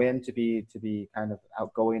 how and when to be kind of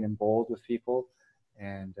outgoing and bold with people,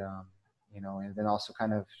 and you know, and then also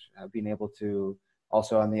kind of being able to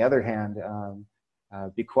also, on the other hand,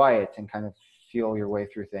 be quiet and kind of feel your way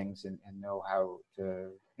through things and know how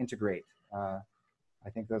to integrate. I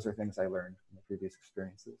think those are things I learned from the previous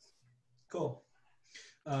experiences. Cool.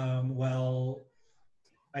 Well,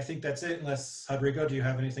 I think that's it, unless, Rodrigo, do you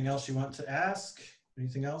have anything else you want to ask?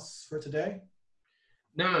 Anything else for today?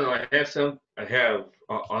 No. I have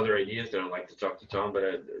other ideas that I'd like to talk to Tom, but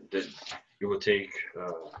it will take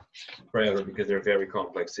forever because they're very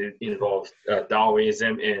complex. It involves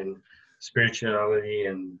Taoism and spirituality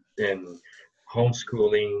and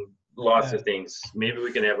homeschooling, lots of things. Maybe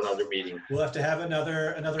we can have another meeting. We'll have to have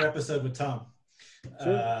another episode with Tom.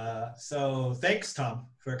 Sure. So thanks, Tom,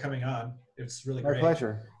 for coming on. It's really great. My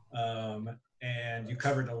pleasure. And you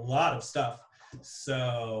covered a lot of stuff.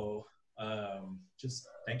 So just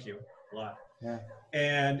thank you a lot. Yeah.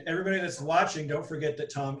 And everybody that's watching, don't forget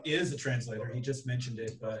that Tom is a translator. He just mentioned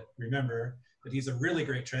it, but remember that he's a really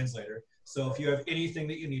great translator. So if you have anything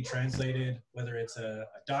that you need translated, whether it's a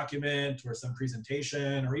document or some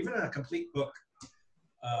presentation or even a complete book,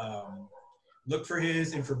 look for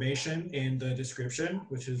his information in the description,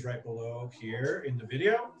 which is right below here in the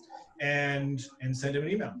video, and send him an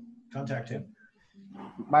email. Contact him.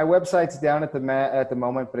 My website's down at the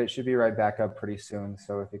moment, but it should be right back up pretty soon.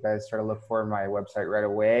 So if you guys try to look for my website right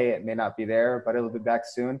away, it may not be there, but it'll be back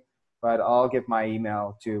soon. But I'll give my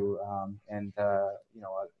email too, and you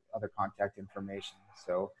know, other contact information.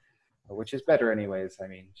 So, which is better anyways. I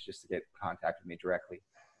mean, just to get contact with me directly.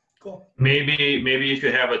 Cool. Maybe if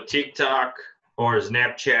you have a TikTok or a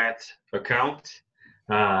Snapchat account,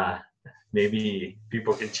 maybe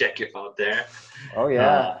people can check you out there. Oh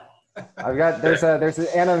yeah. I've got there's an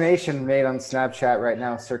animation made on Snapchat right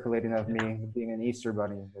now circulating of me being an Easter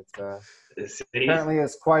bunny that apparently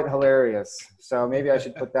is quite hilarious. So maybe I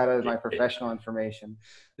should put that as my professional information.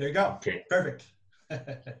 There you go. Okay. Perfect.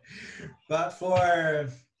 But for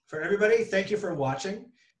everybody, thank you for watching,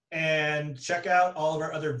 and check out all of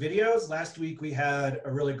our other videos. Last week we had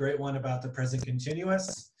a really great one about the present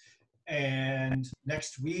continuous, and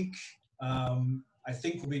next week I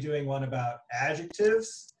think we'll be doing one about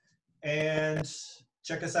adjectives. And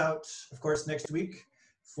check us out, of course, next week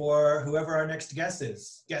for whoever our next guest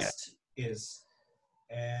is.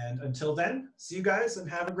 And until then, see you guys and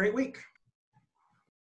have a great week.